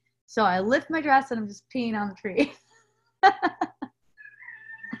tree. So I lift my dress and I'm just peeing on the tree.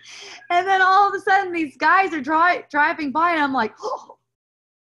 And then all of a sudden these guys are driving by and I'm like, oh.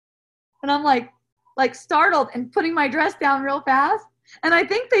 And I'm like startled and putting my dress down real fast. And I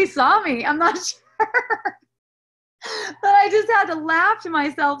think they saw me. I'm not sure. But I just had to laugh to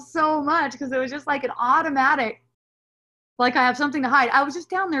myself so much because it was just like an automatic, like I have something to hide. I was just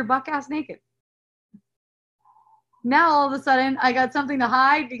down there buck-ass naked. Now all of a sudden I got something to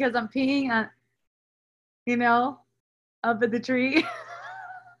hide because I'm peeing on, you know, up at the tree.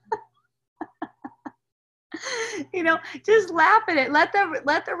 You know, just laugh at it. Let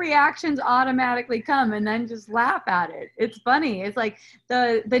the reactions automatically come and then just laugh at it. It's funny. It's like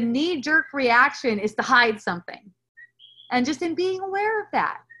the knee-jerk reaction is to hide something. And just in being aware of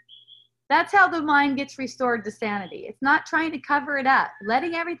that. That's how the mind gets restored to sanity. It's not trying to cover it up.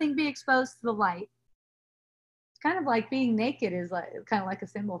 Letting everything be exposed to the light. It's kind of like being naked is like kind of like a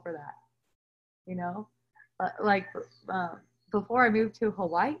symbol for that. You know? Before I moved to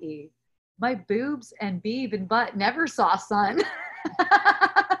Hawaii, my boobs and beeb and butt never saw sun.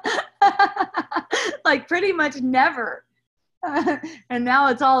 Like pretty much never. And now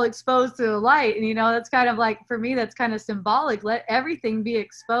it's all exposed to the light. And, you know, that's kind of like, for me, that's kind of symbolic. Let everything be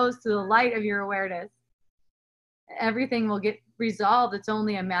exposed to the light of your awareness. Everything will get resolved. It's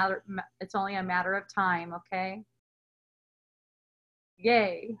only a matter of time. Okay.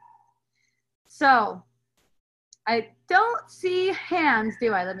 Yay. So I don't see hands,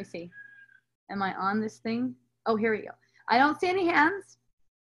 do I? Let me see. Am I on this thing? Oh, here we go. I don't see any hands.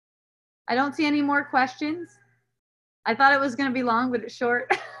 I don't see any more questions. I thought it was going to be long, but it's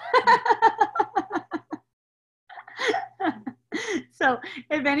short. So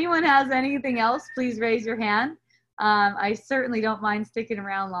if anyone has anything else, please raise your hand. I certainly don't mind sticking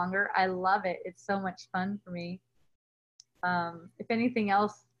around longer. I love it. It's so much fun for me. If anything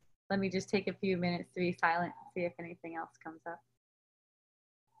else, let me just take a few minutes to be silent and see if anything else comes up.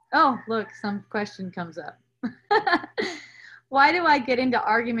 Oh, look, some question comes up. Why do I get into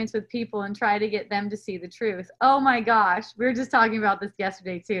arguments with people and try to get them to see the truth? Oh my gosh, we were just talking about this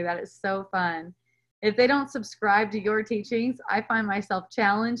yesterday too. That is so fun. If they don't subscribe to your teachings, I find myself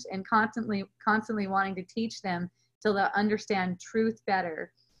challenged and constantly wanting to teach them till they'll understand truth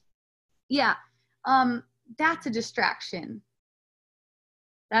better. Yeah, that's a distraction.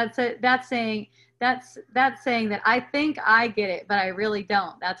 That's saying that I think I get it, but I really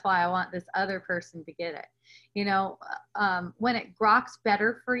don't. That's why I want this other person to get it. You know, when it grok's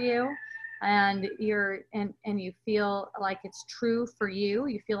better for you and you feel like it's true for you,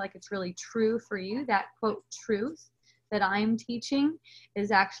 you feel like it's really true for you, that quote truth, that I'm teaching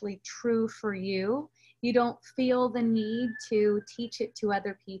is actually true for you, you don't feel the need to teach it to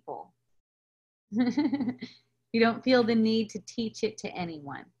other people. You don't feel the need to teach it to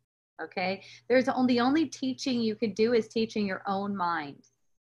anyone. Okay? The only teaching you could do is teaching your own mind.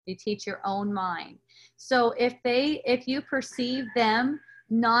 You teach your own mind. So if you perceive them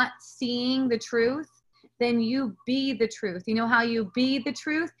not seeing the truth, then you be the truth. You know how you be the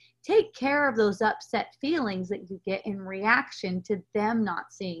truth? Take care of those upset feelings that you get in reaction to them not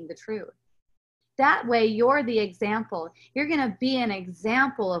seeing the truth. That way, you're the example. You're going to be an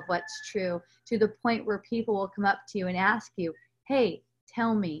example of what's true, to the point where people will come up to you and ask you, hey,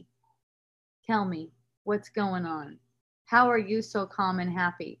 tell me, what's going on? How are you so calm and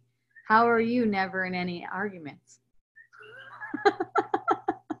happy? How are you never in any arguments?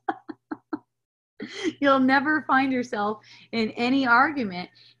 You'll never find yourself in any argument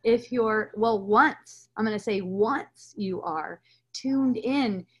if you're, once you are tuned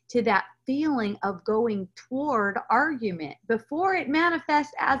in to that feeling of going toward argument. Before it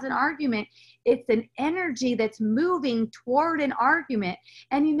manifests as an argument, it's an energy that's moving toward an argument.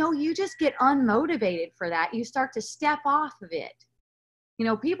 And you just get unmotivated for that. You start to step off of it.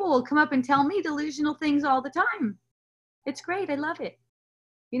 People will come up and tell me delusional things all the time. It's great. I love it.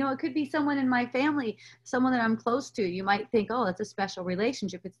 It could be someone in my family, someone that I'm close to. You might think, oh, it's a special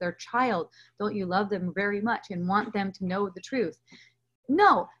relationship. It's their child. Don't you love them very much and want them to know the truth?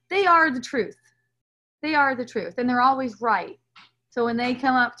 No, they are the truth. They are the truth. And they're always right. So when they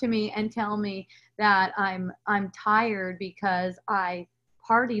come up to me and tell me that I'm tired because I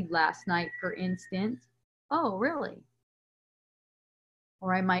partied last night, for instance, oh, really?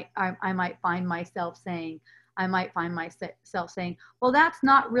 Or I might find myself saying, well, that's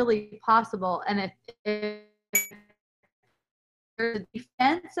not really possible. And if there's a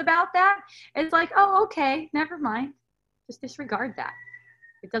defense about that, it's like, oh, okay, never mind. Just disregard that.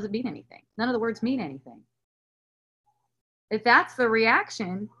 It doesn't mean anything. None of the words mean anything. If that's the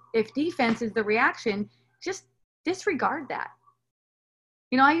reaction, if defense is the reaction, just disregard that.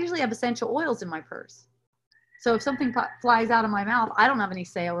 I usually have essential oils in my purse. So if something flies out of my mouth, I don't have any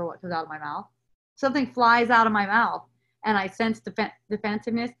say over what comes out of my mouth. Something flies out of my mouth and I sense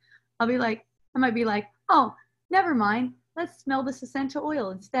defensiveness, I might be like, oh, never mind. Let's smell this essential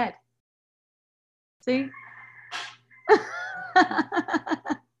oil instead. See?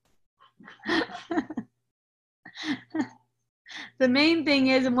 The main thing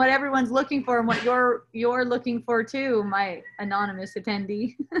is, and what everyone's looking for and what you're looking for too, my anonymous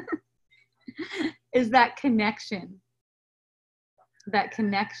attendee, is that connection. That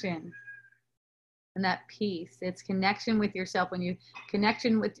connection. And that peace. It's connection with yourself. When you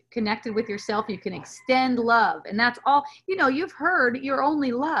connected with yourself, you can extend love. And that's all. You've heard you're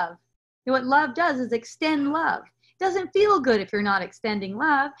only love. What love does is extend love. It doesn't feel good if you're not extending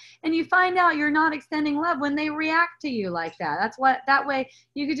love. And you find out you're not extending love when they react to you like that. That way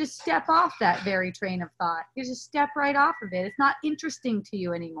you could just step off that very train of thought. You just step right off of it. It's not interesting to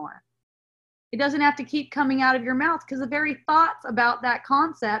you anymore. It doesn't have to keep coming out of your mouth, because the very thoughts about that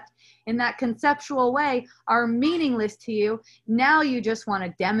concept in that conceptual way are meaningless to you. Now you just want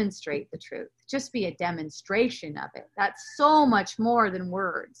to demonstrate the truth. Just be a demonstration of it. That's so much more than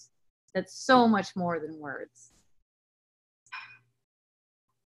words. That's so much more than words.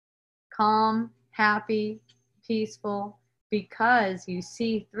 Calm, happy, peaceful, because you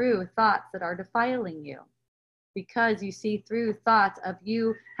see through thoughts that are defiling you. Because you see through thoughts of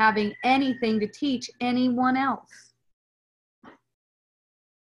you having anything to teach anyone else.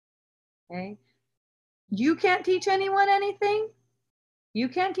 Okay? You can't teach anyone anything. You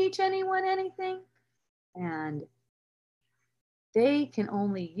can't teach anyone anything. And they can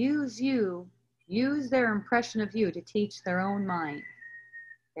only use their impression of you to teach their own mind.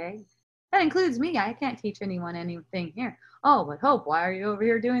 Okay? That includes me. I can't teach anyone anything here. Oh, but Hope, why are you over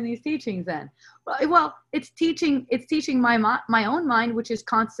here doing these teachings then? Well, it's teaching my own mind, which is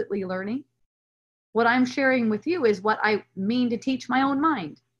constantly learning. What I'm sharing with you is what I mean to teach my own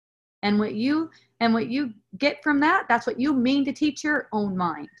mind. And what you get from that, that's what you mean to teach your own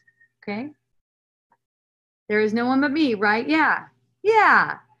mind. Okay? There is no one but me, right? Yeah.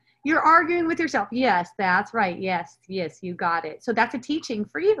 Yeah. You're arguing with yourself. Yes, that's right. Yes, you got it. So that's a teaching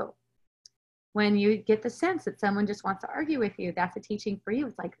for you. When you get the sense that someone just wants to argue with you, that's a teaching for you.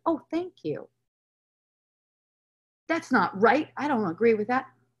 It's like, oh, thank you. That's not right. I don't agree with that.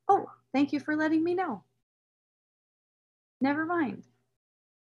 Oh, thank you for letting me know. Never mind.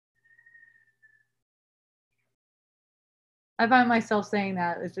 I find myself saying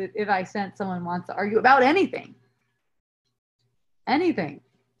that if I sense someone wants to argue about anything. Anything.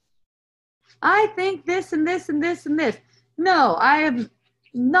 I think this and this and this and this. No, I am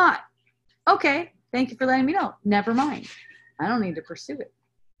not. Okay, thank you for letting me know. Never mind. I don't need to pursue it.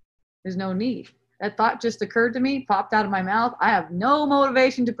 There's no need. That thought just occurred to me, popped out of my mouth. I have no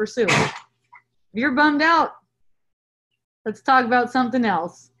motivation to pursue it. If you're bummed out, let's talk about something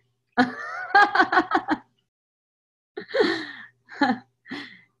else.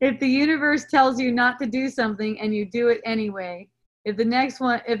 If the universe tells you not to do something and you do it anyway, if the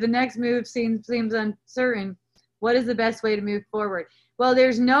next move seems uncertain, what is the best way to move forward? Well,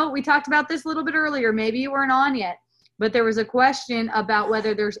 we talked about this a little bit earlier. Maybe you weren't on yet, but there was a question about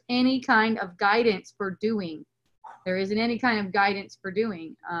whether there's any kind of guidance for doing. There isn't any kind of guidance for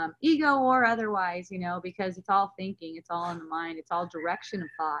doing, ego or otherwise, because it's all thinking, it's all in the mind, it's all direction of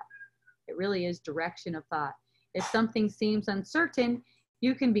thought. It really is direction of thought. If something seems uncertain,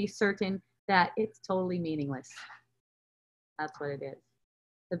 you can be certain that it's totally meaningless. That's what it is.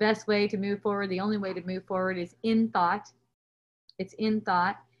 The best way to move forward, the only way to move forward is in thought. It's in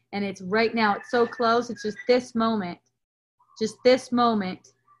thought. And it's right now. It's so close. It's just this moment. Just this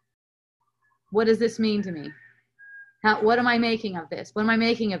moment. What does this mean to me? What am I making of this? What am I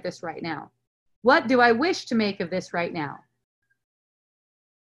making of this right now? What do I wish to make of this right now?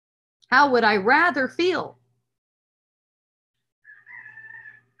 How would I rather feel?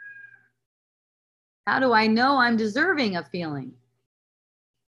 How do I know I'm deserving of feeling?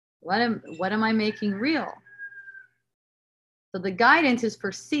 What am I making real? So the guidance is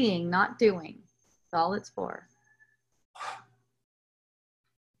for seeing, not doing. That's all it's for.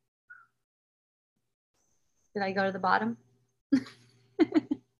 Did I go to the bottom?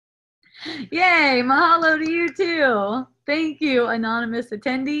 Yay, mahalo to you too. Thank you, anonymous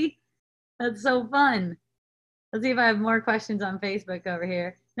attendee. That's so fun. Let's see if I have more questions on Facebook over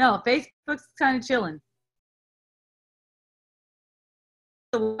here. No, Facebook's kind of chilling.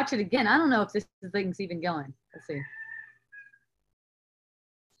 So watch it again. I don't know if this thing's even going. Let's see.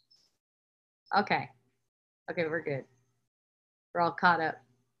 Okay. Okay, we're good. We're all caught up.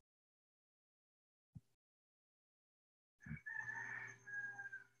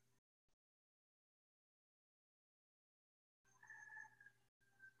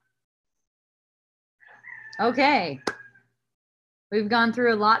 Okay. We've gone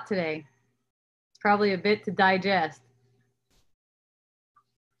through a lot today. It's probably a bit to digest.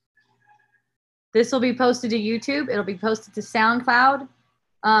 This will be posted to YouTube. It'll be posted to SoundCloud.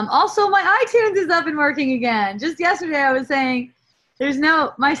 Also, my iTunes is up and working again. Just yesterday, I was saying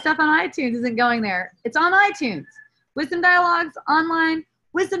my stuff on iTunes isn't going there. It's on iTunes. Wisdom Dialogues online.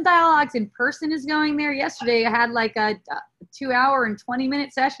 Wisdom Dialogues in person is going there. Yesterday, I had like a 2-hour and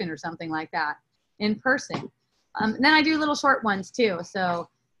 20-minute session or something like that in person. And then I do little short ones too. So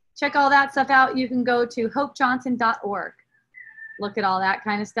check all that stuff out. You can go to hopejohnson.org. Look at all that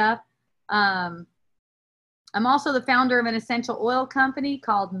kind of stuff. I'm also the founder of an essential oil company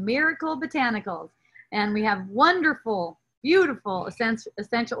called Miracle Botanicals, and we have wonderful, beautiful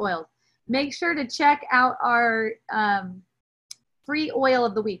essential oils. Make sure to check out our free oil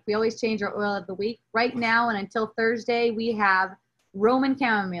of the week. We always change our oil of the week. Right now and until Thursday, we have Roman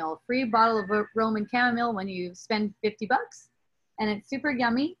chamomile, free bottle of Roman chamomile when you spend $50, and it's super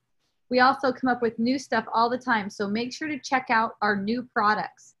yummy. We also come up with new stuff all the time, so make sure to check out our new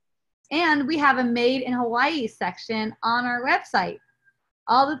products. And we have a Made in Hawaii section on our website.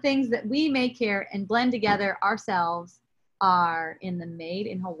 All the things that we make here and blend together ourselves are in the Made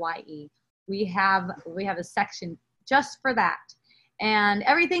in Hawaii. We have a section just for that. And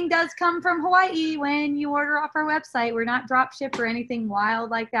everything does come from Hawaii when you order off our website. We're not drop ship or anything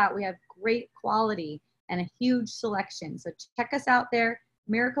wild like that. We have great quality and a huge selection. So check us out there,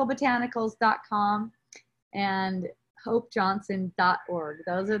 miraclebotanicals.com and hopejohnson.org.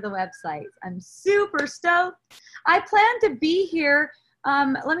 Those are the websites. I'm super stoked. I plan to be here,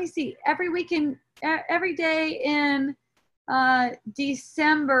 let me see, every day in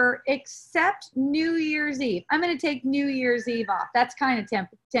December except New Year's Eve. I'm going to take New Year's Eve off. That's kind of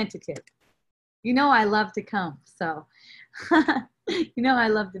tentative. You know I love to come, so you know I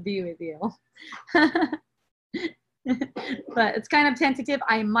love to be with you. But it's kind of tentative.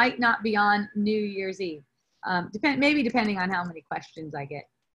 I might not be on New Year's Eve. Maybe depending on how many questions I get.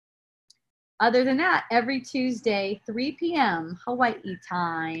 Other than that, every Tuesday, 3 p.m. Hawaii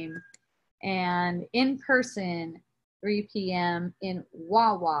time, and in person, 3 p.m. in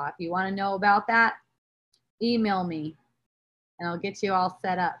Wawa. If you want to know about that, email me, and I'll get you all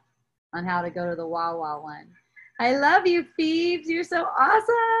set up on how to go to the Wawa one. I love you, Phoebes. You're so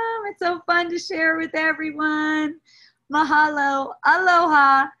awesome. It's so fun to share with everyone. Mahalo,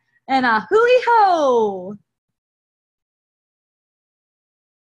 aloha, and a hui ho.